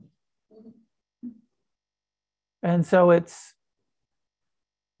better. And so it's,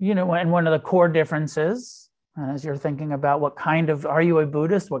 and one of the core differences, as you're thinking about are you a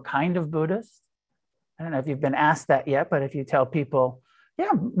Buddhist? What kind of Buddhist? I don't know if you've been asked that yet, but if you tell people, yeah,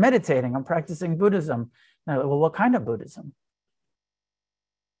 I'm meditating, I'm practicing Buddhism. Well, what kind of Buddhism?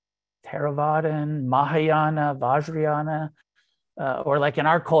 Theravadan, Mahayana, Vajrayana, or like in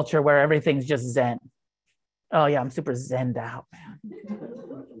our culture where everything's just Zen. Oh yeah, I'm super zenned out, man.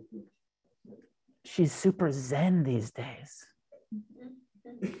 She's super zen these days.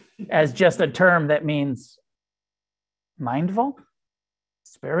 As just a term that means mindful,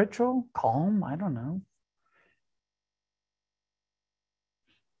 spiritual, calm, I don't know.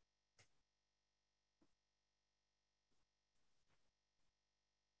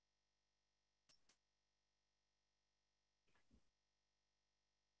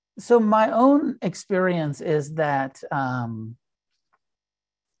 So my own experience is that I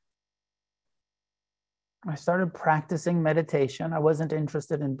started practicing meditation. I wasn't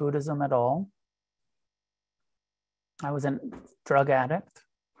interested in Buddhism at all. I was a drug addict,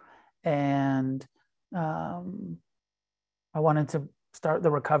 and I wanted to start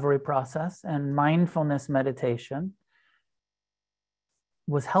the recovery process, and mindfulness meditation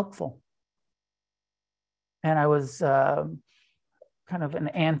was helpful. And I was kind of an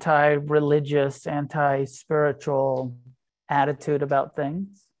anti-religious, anti-spiritual attitude about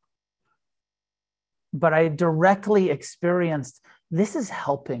things. But I directly experienced, this is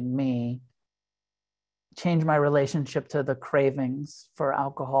helping me change my relationship to the cravings for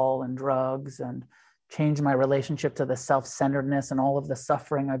alcohol and drugs, and change my relationship to the self-centeredness and all of the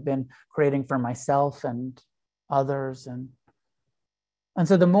suffering I've been creating for myself and others. And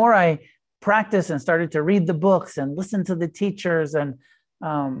so the more I practiced and started to read the books and listen to the teachers, and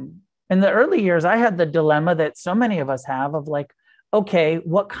in the early years, I had the dilemma that so many of us have of like, okay,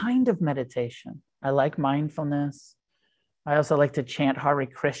 what kind of meditation? I like mindfulness. I also like to chant Hare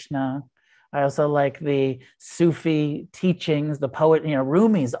Krishna. I also like the Sufi teachings, the poet,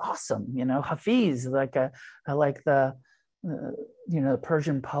 Rumi's awesome, Hafiz, I like the,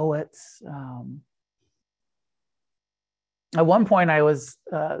 Persian poets. At one point I was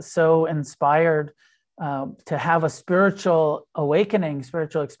so inspired to have a spiritual awakening,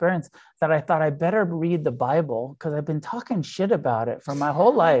 spiritual experience, that I thought I better read the Bible, because I've been talking shit about it for my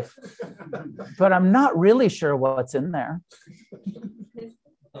whole life, but I'm not really sure what's in there.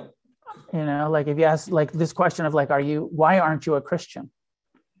 Like if you ask like this question of like, why aren't you a Christian?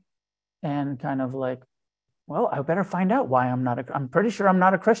 And kind of like, well, I better find out why I'm pretty sure I'm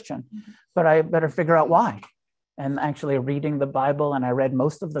not a Christian, but I better figure out why. And actually reading the Bible, and I read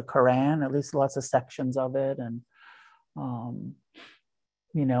most of the Quran, at least lots of sections of it, and and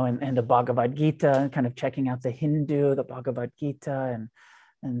the Bhagavad Gita, kind of checking out the Bhagavad Gita,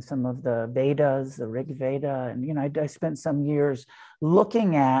 and some of the Vedas, the Rig Veda, and I spent some years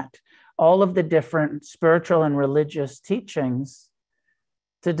looking at all of the different spiritual and religious teachings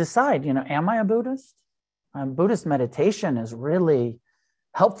to decide, am I a Buddhist? Buddhist meditation is really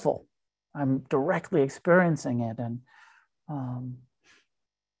helpful. I'm directly experiencing it. And,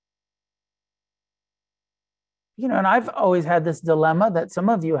 and I've always had this dilemma that some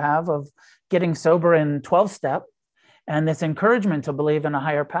of you have of getting sober in 12-step, and this encouragement to believe in a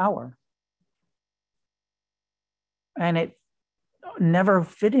higher power. And it never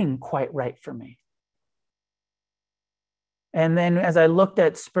fitting quite right for me. And then as I looked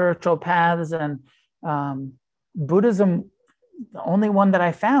at spiritual paths and Buddhism, the only one that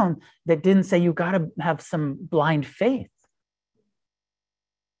I found that didn't say you got to have some blind faith.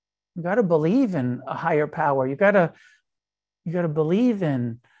 You got to believe in a higher power. You got to believe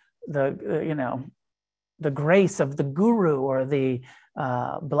in the grace of the guru, or the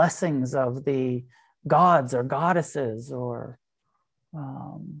blessings of the gods or goddesses, or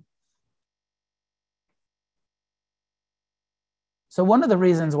so one of the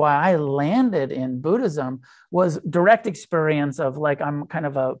reasons why I landed in Buddhism was direct experience of like, I'm kind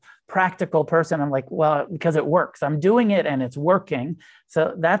of a practical person. I'm like, well, because it works. I'm doing it and it's working.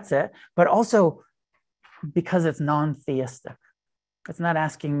 So that's it. But also because it's non-theistic. It's not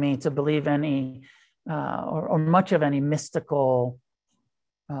asking me to believe any or much of any mystical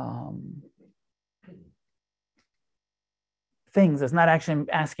things. It's not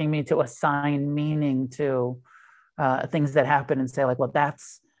actually asking me to assign meaning to things that happen and say like, well,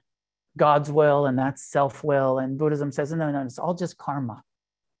 that's God's will and that's self-will. And Buddhism says, no, it's all just karma.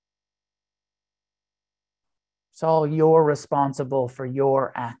 It's all you're responsible for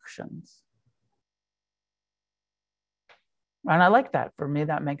your actions. And I like that. For me,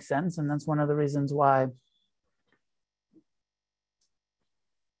 that makes sense. And that's one of the reasons why it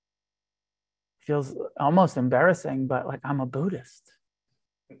feels almost embarrassing, but like I'm a Buddhist.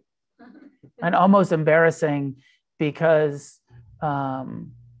 And almost embarrassing because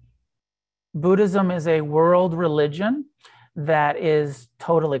Buddhism is a world religion that is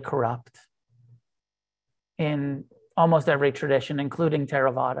totally corrupt in almost every tradition, including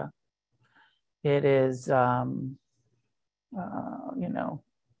Theravada. It is,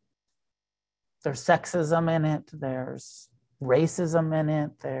 There's sexism in it. There's racism in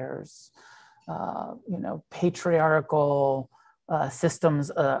it. There's, patriarchal systems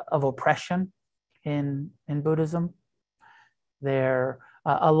of oppression in Buddhism. There,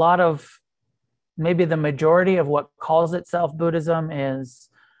 a lot of, maybe the majority of what calls itself Buddhism is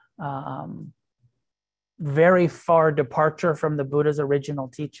very far departure from the Buddha's original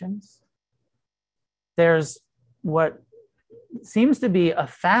teachings. There's what seems to be a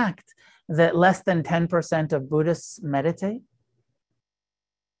fact that less than 10% of Buddhists meditate.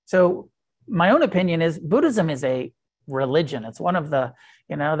 So my own opinion is Buddhism is a religion. It's one of the,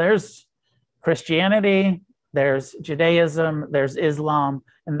 there's Christianity, there's Judaism, there's Islam,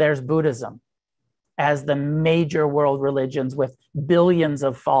 and there's Buddhism as the major world religions with billions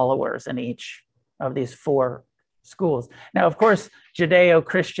of followers in each of these four schools. Now, of course,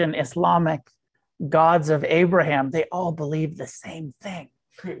 Judeo-Christian, Islamic, gods of Abraham, they all believe the same thing.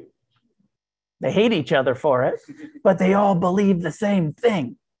 They hate each other for it, but they all believe the same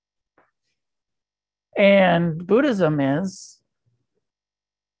thing. And Buddhism is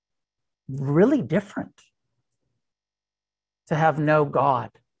really different. To have no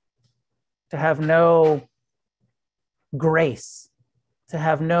God, to have no grace, to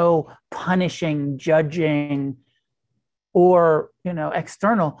have no punishing, judging, or,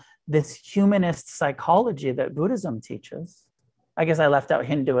 external, this humanist psychology that Buddhism teaches. I guess I left out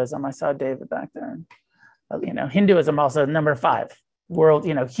Hinduism. I saw David back there. Hinduism also number 5, world,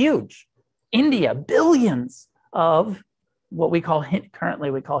 huge. India, billions of what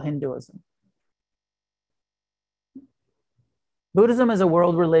currently we call Hinduism. Buddhism is a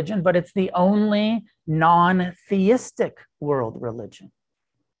world religion, but it's the only non-theistic world religion.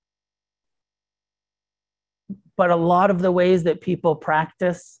 But a lot of the ways that people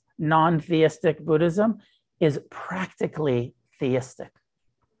practice non-theistic Buddhism is practically theistic,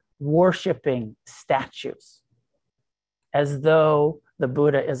 worshiping statues as though the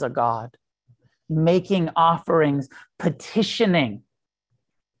Buddha is a god, making offerings, petitioning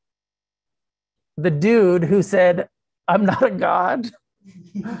the dude who said, I'm not a god,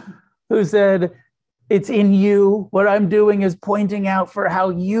 who said, it's in you. What I'm doing is pointing out for how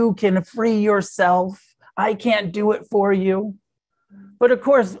you can free yourself. I can't do it for you. But of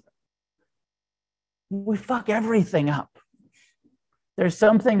course, we fuck everything up. There's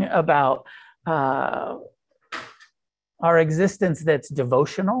something about our existence that's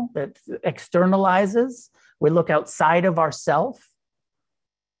devotional, that externalizes. We look outside of ourselves.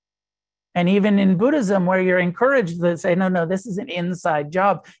 And even in Buddhism, where you're encouraged to say, no, this is an inside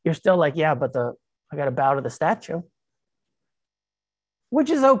job, you're still like, yeah, but I got to bow to the statue. Which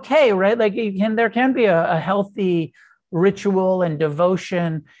is okay, right? Like there can be a healthy ritual and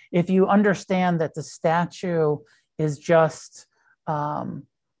devotion if you understand that the statue is just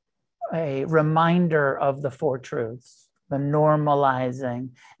a reminder of the four truths, the normalizing.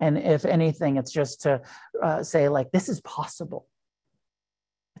 And if anything, it's just to say like, this is possible.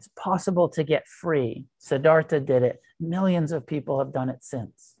 It's possible to get free. Siddhartha did it. Millions of people have done it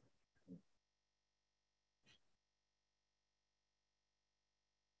since.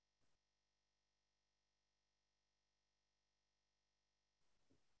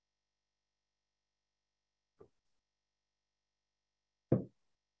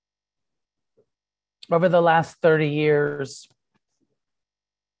 Over the last 30 years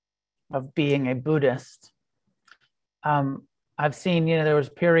of being a Buddhist, I've seen, there was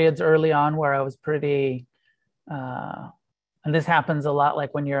periods early on where I was pretty, and this happens a lot,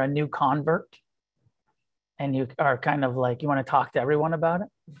 like when you're a new convert and you are kind of like, you want to talk to everyone about it.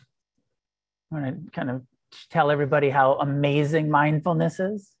 You want to kind of tell everybody how amazing mindfulness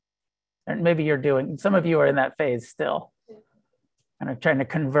is. And maybe some of you are in that phase still. Kind of trying to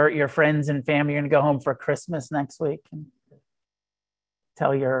convert your friends and family. You're going to go home for Christmas next week and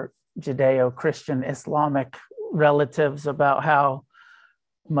tell your Judeo-Christian Islamic relatives about how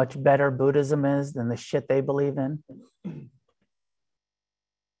much better Buddhism is than the shit they believe in. And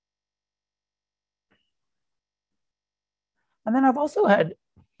then I've also had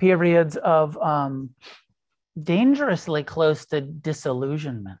periods of dangerously close to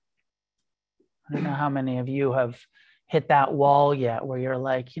disillusionment. I don't know how many of you have hit that wall yet where you're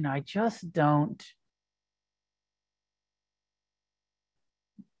like, I just don't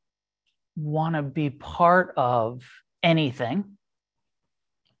want to be part of anything.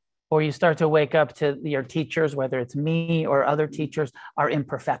 Or you start to wake up to your teachers, whether it's me or other teachers, are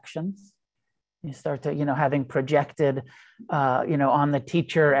imperfections. You start to, having projected, on the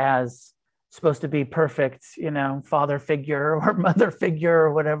teacher as supposed to be perfect, father figure or mother figure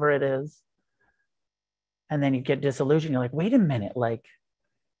or whatever it is. And then you get disillusioned. You're like, wait a minute, like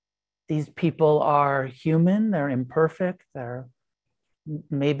these people are human, they're imperfect, they're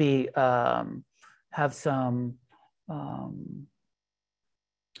maybe have some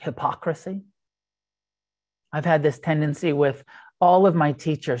hypocrisy. I've had this tendency with all of my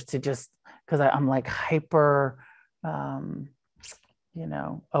teachers to just, because I'm like hyper,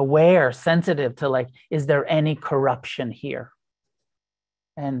 aware, sensitive to like, is there any corruption here?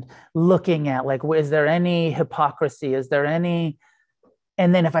 And looking at like, is there any hypocrisy? Is there any,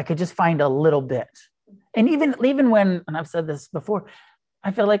 and then if I could just find a little bit. And even when, and I've said this before, I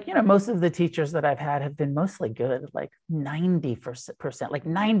feel like, most of the teachers that I've had have been mostly good, like 90%, like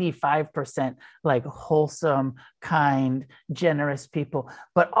 95%, like wholesome, kind, generous people,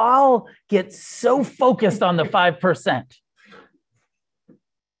 but all get so focused on the 5%.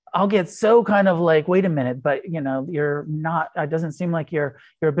 I'll get so kind of like, wait a minute, but you're not, it doesn't seem like you're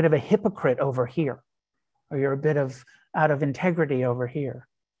a bit of a hypocrite over here, or you're a bit of out of integrity over here.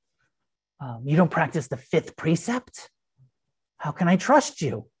 You don't practice the 5th precept? How can I trust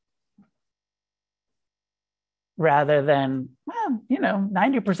you? Rather than, well,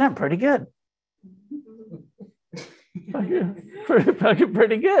 90% pretty good.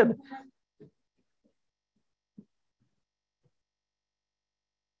 Pretty good.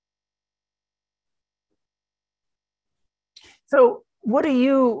 So what do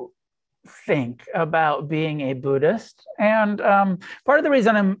you think about being a Buddhist? And part of the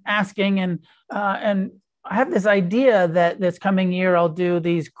reason I'm asking, and I have this idea that this coming year I'll do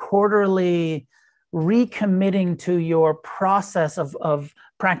these quarterly recommitting to your process of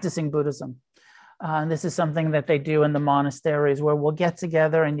practicing Buddhism. And this is something that they do in the monasteries, where we'll get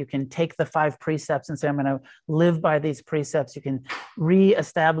together and you can take the 5 precepts and say, I'm going to live by these precepts. You can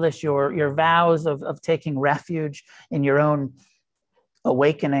reestablish your vows of taking refuge in your own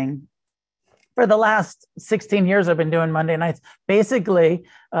awakening. For the last 16 years, I've been doing Monday nights, basically,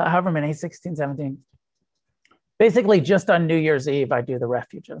 however many, 16, 17. Basically, just on New Year's Eve, I do the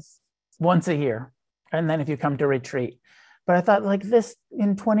refuges once a year. And then if you come to retreat. But I thought, like this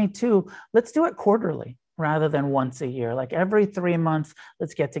in 22, let's do it quarterly rather than once a year. Like every 3 months,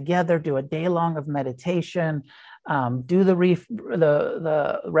 let's get together, do a day long of meditation, do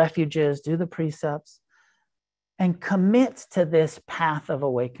the refuges, do the precepts, and commit to this path of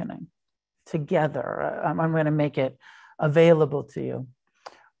awakening together. I'm going to make it available to you.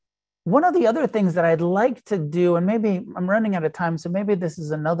 One of the other things that I'd like to do, and maybe I'm running out of time, so maybe this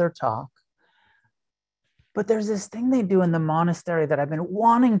is another talk, but there's this thing they do in the monastery that I've been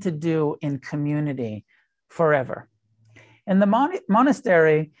wanting to do in community forever. In the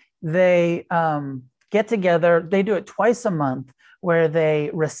monastery, they get together, they do it twice a month, where they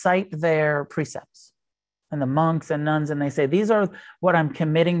recite their precepts. And the monks and nuns, and they say, these are what I'm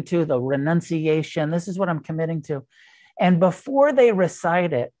committing to, the renunciation, this is what I'm committing to. And before they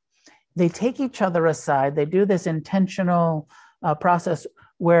recite it, they take each other aside. They do this intentional process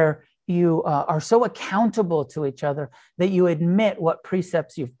where you are so accountable to each other that you admit what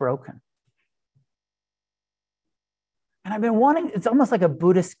precepts you've broken. And I've been wanting, it's almost like a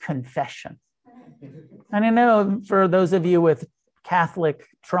Buddhist confession. And I know for those of you with Catholic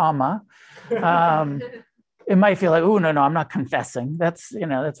trauma, it might feel like, oh, no, I'm not confessing. That's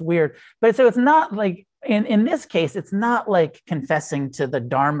weird. But so it's not like, in this case, it's not like confessing to the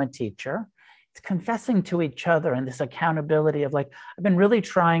Dharma teacher. It's confessing to each other, and this accountability of like, I've been really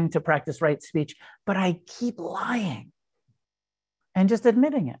trying to practice right speech, but I keep lying, and just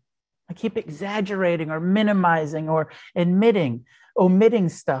admitting it. I keep exaggerating or minimizing or omitting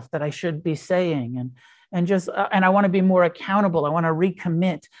stuff that I should be saying. And I want to be more accountable. I want to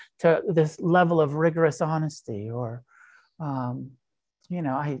recommit to this level of rigorous honesty. Or,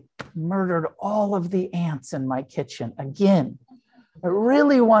 I murdered all of the ants in my kitchen again. I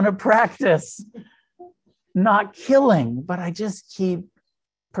really want to practice not killing, but I just keep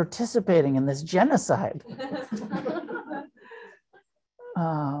participating in this genocide.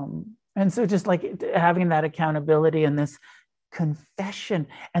 And so just like having that accountability and this confession.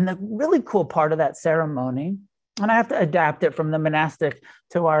 And the really cool part of that ceremony, and I have to adapt it from the monastic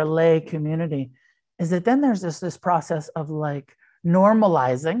to our lay community, is that then there's this process of like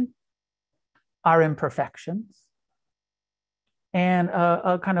normalizing our imperfections and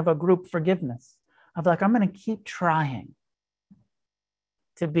a kind of a group forgiveness of like, I'm going to keep trying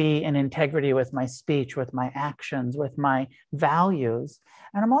to be in integrity with my speech, with my actions, with my values.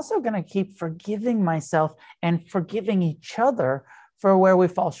 And I'm also going to keep forgiving myself and forgiving each other for where we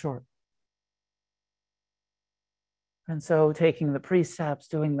fall short. And so taking the precepts,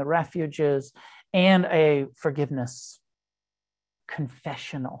 doing the refuges, and a forgiveness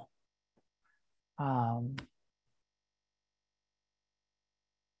confessional.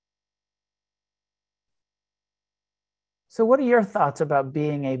 So what are your thoughts about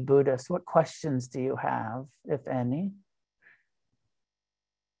being a Buddhist? What questions do you have, if any?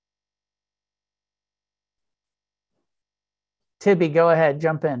 Tibby, go ahead,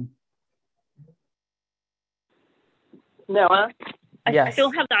 jump in. Noah, Yes. I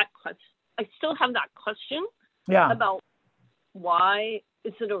still have that question Yeah. about why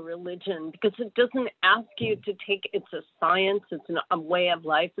is it a religion? Because it doesn't ask you to take, it's a science, it's a way of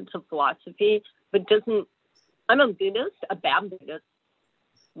life, it's a philosophy, but doesn't, I'm a Buddhist, a bad Buddhist,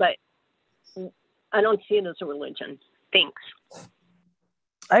 but I don't see it as a religion. Thanks.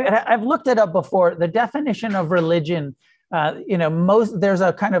 I've looked it up before. The definition of religion, there's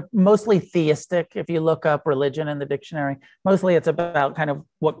a kind of mostly theistic. If you look up religion in the dictionary, mostly it's about kind of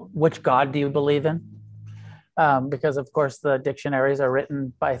which God do you believe in? Because of course the dictionaries are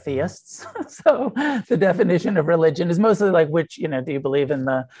written by theists. So the definition of religion is mostly like which, do you believe in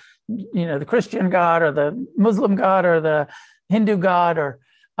the Christian God or the Muslim God or the Hindu God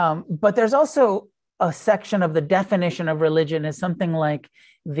but there's also a section of the definition of religion is something like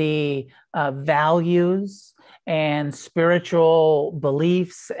the values and spiritual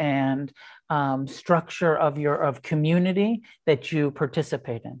beliefs and structure of community that you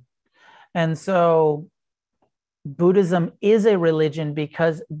participate in. And so Buddhism is a religion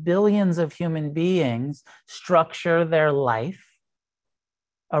because billions of human beings structure their life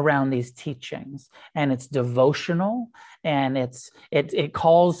around these teachings, and it's devotional, and it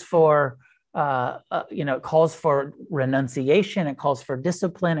calls for it calls for renunciation, it calls for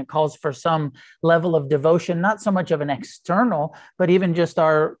discipline, it calls for some level of devotion, not so much of an external, but even just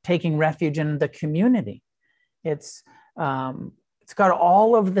our taking refuge in the community. It's got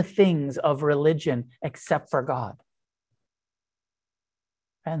all of the things of religion except for God.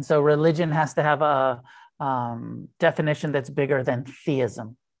 And so religion has to have a definition that's bigger than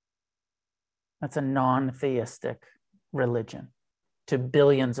theism. That's a non-theistic religion to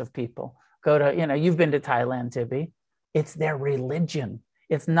billions of people. Go to, you've been to Thailand, Tibby. It's their religion.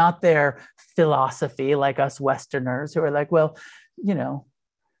 It's not their philosophy like us Westerners who are like, well,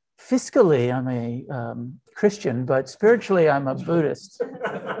 fiscally I'm a Christian, but spiritually I'm a Buddhist.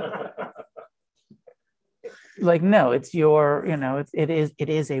 Like, no, it's it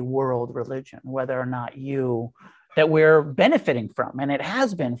is a world religion, whether or not that we're benefiting from, and it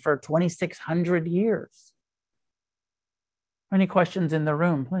has been for 2,600 years. Any questions in the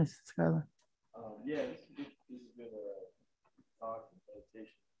room, please, Skylar? Yeah, this has been a talk and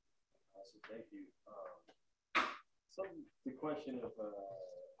meditation, so thank you. The question of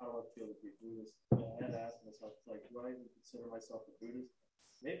how I feel to be Buddhist, I had to ask myself, like, do I even consider myself a Buddhist?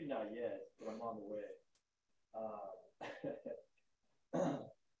 Maybe not yet, but I'm on the way.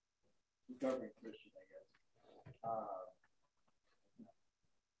 Recovering Christian, I guess.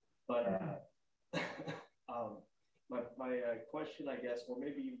 My question, I guess, or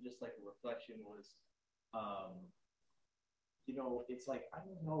maybe even just like a reflection was, it's like, I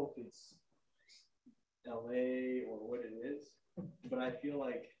don't know if it's LA or what it is, but I feel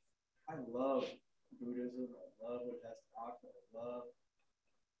like I love Buddhism. I love what it has to offer. I love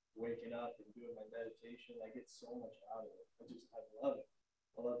waking up and doing my meditation. I get so much out of it. I love it.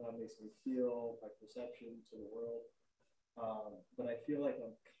 I love how it makes me feel, my perception to the world. But I feel like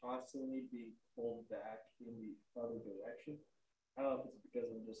I'm constantly being pulled back in the other direction. I don't know if it's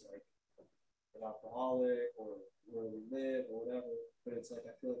because I'm just like an alcoholic or where we live or whatever, but it's like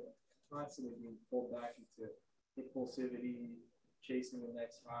I feel like I'm constantly being pulled back into impulsivity, chasing the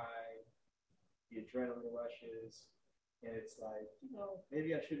next high, the adrenaline rushes. And it's like,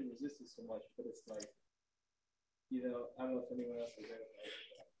 maybe I shouldn't resist it so much, but it's like, I don't know if anyone else has ever like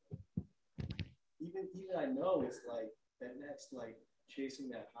even I know it's like that next, like chasing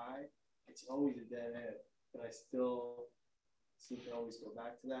that high, it's always a dead end, but I still seem to always go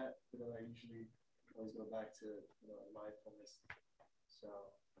back to that. But then I usually always go back to, mindfulness. So.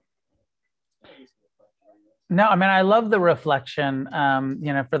 No, I mean, I love the reflection,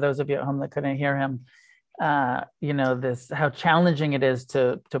 for those of you at home that couldn't hear him, how challenging it is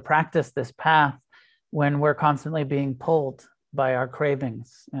to practice this path when we're constantly being pulled by our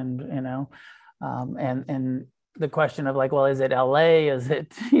cravings and the question of like, well, is it LA? Is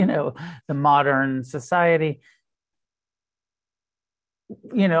it, the modern society?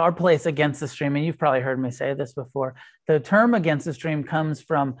 Our place against the stream, and you've probably heard me say this before, the term against the stream comes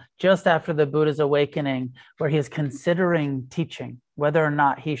from just after the Buddha's awakening, where he is considering teaching whether or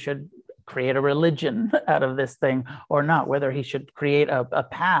not he should create a religion out of this thing or not, whether he should create a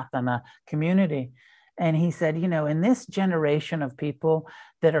path and a community. And he said, in this generation of people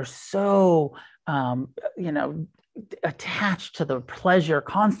that are so, attached to the pleasure,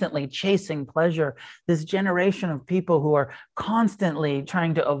 constantly chasing pleasure, this generation of people who are constantly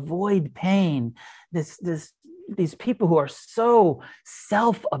trying to avoid pain, these people who are so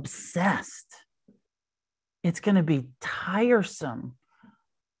self-obsessed, it's going to be tiresome.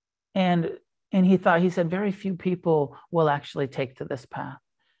 And he said, very few people will actually take to this path.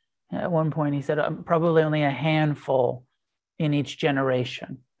 At one point, he said, probably only a handful in each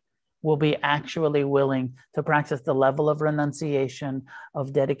generation will be actually willing to practice the level of renunciation,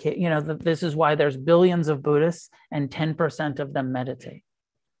 of dedication. This is why there's billions of Buddhists and 10% of them meditate.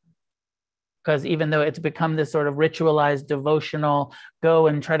 Because even though it's become this sort of ritualized, devotional, go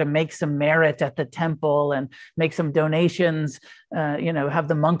and try to make some merit at the temple and make some donations, have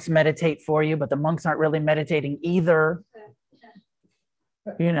the monks meditate for you, but the monks aren't really meditating either.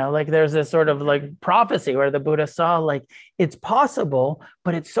 Like there's this sort of like prophecy where the Buddha saw like it's possible,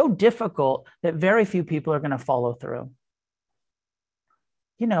 but it's so difficult that very few people are going to follow through.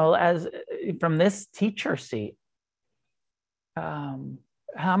 As from this teacher seat,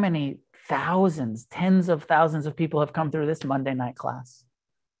 how many thousands, tens of thousands of people have come through this Monday night class?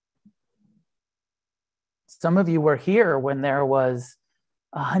 Some of you were here when there was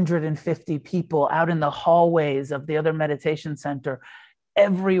 150 people out in the hallways of the other meditation center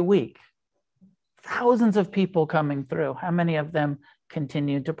every week. Thousands of people coming through. How many of them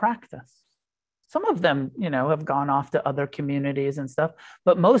continued to practice? Some of them, have gone off to other communities and stuff,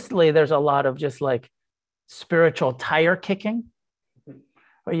 but mostly there's a lot of just like spiritual tire kicking,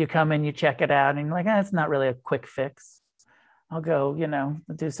 where you come and you check it out and you're like, it's not really a quick fix. I'll go,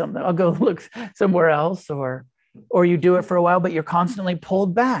 do something. I'll go look somewhere else, or you do it for a while, but you're constantly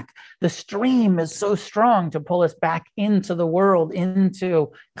pulled back. The stream is so strong to pull us back into the world,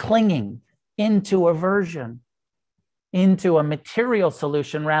 into clinging, into aversion, into a material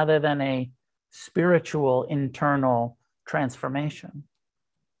solution rather than a spiritual internal transformation.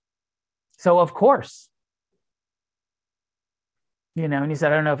 So of course, and he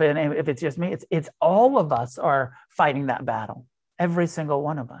said, I don't know if it's just me, it's all of us are fighting that battle, every single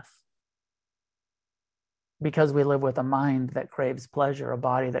one of us. Because we live with a mind that craves pleasure, a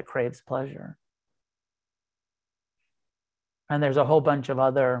body that craves pleasure. And there's a whole bunch of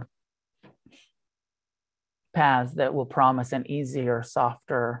other paths that will promise an easier,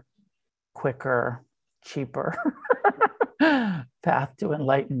 softer, quicker, cheaper path to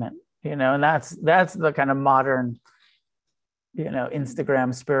enlightenment. And that's the kind of modern,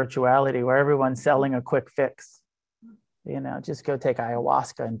 Instagram spirituality where everyone's selling a quick fix. Just go take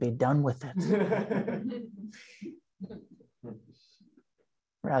ayahuasca and be done with it.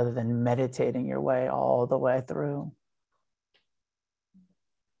 Rather than meditating your way all the way through.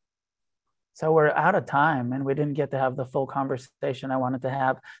 So we're out of time and we didn't get to have the full conversation I wanted to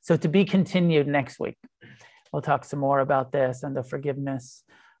have. So to be continued next week. We'll talk some more about this and the forgiveness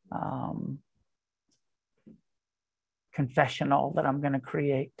confessional that I'm going to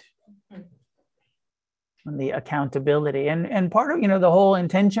create. And the accountability. And part of, the whole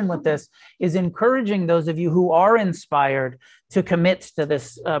intention with this is encouraging those of you who are inspired to commit to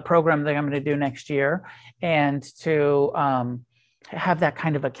this program that I'm going to do next year and to have that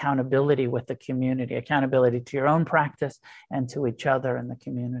kind of accountability with the community, accountability to your own practice and to each other in the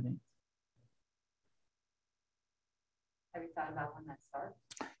community. Have you thought about when that starts?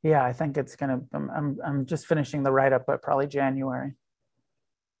 Yeah, I think it's going to, I'm just finishing the write-up, but probably January.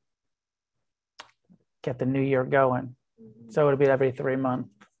 Get the new year going. So it'll be every 3 months,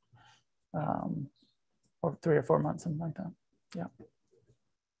 or 3 or 4 months, something like that. Yeah.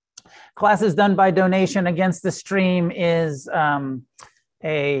 Classes done by donation. Against the Stream is a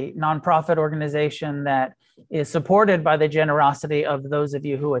nonprofit organization that is supported by the generosity of those of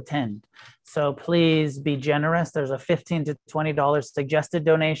you who attend. So please be generous. There's a $15 to $20 suggested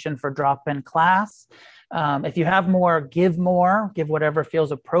donation for drop-in class. If you have more, give whatever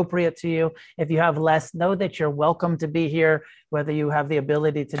feels appropriate to you. If you have less, know that you're welcome to be here, whether you have the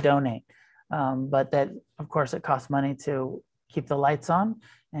ability to donate. But that, of course, it costs money to keep the lights on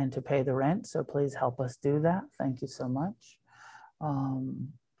and to pay the rent. So please help us do that. Thank you so much.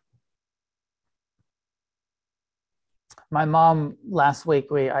 My mom, last week,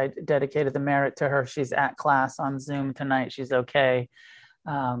 I dedicated the merit to her. She's at class on Zoom tonight. She's okay.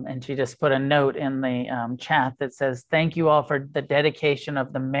 And she just put a note in the chat that says, thank you all for the dedication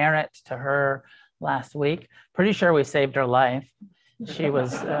of the merit to her last week. Pretty sure we saved her life. She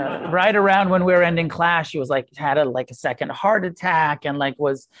was right around when we were ending class. She was had a second heart attack and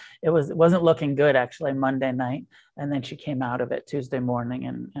wasn't looking good actually Monday night. And then she came out of it Tuesday morning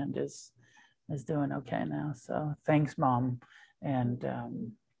and is doing okay now. So thanks, Mom. And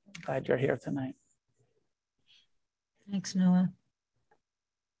glad you're here tonight. Thanks, Noah.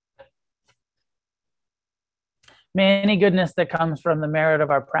 May any goodness that comes from the merit of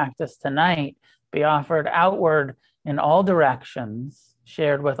our practice tonight be offered outward in all directions,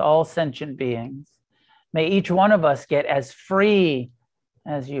 shared with all sentient beings. May each one of us get as free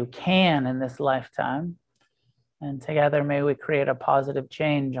as you can in this lifetime. And together may we create a positive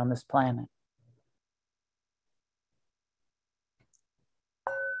change on this planet.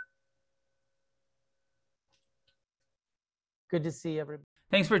 Good to see everybody.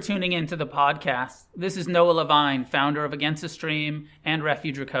 Thanks for tuning in to the podcast. This is Noah Levine, founder of Against the Stream and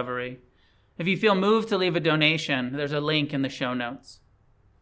Refuge Recovery. If you feel moved to leave a donation, there's a link in the show notes.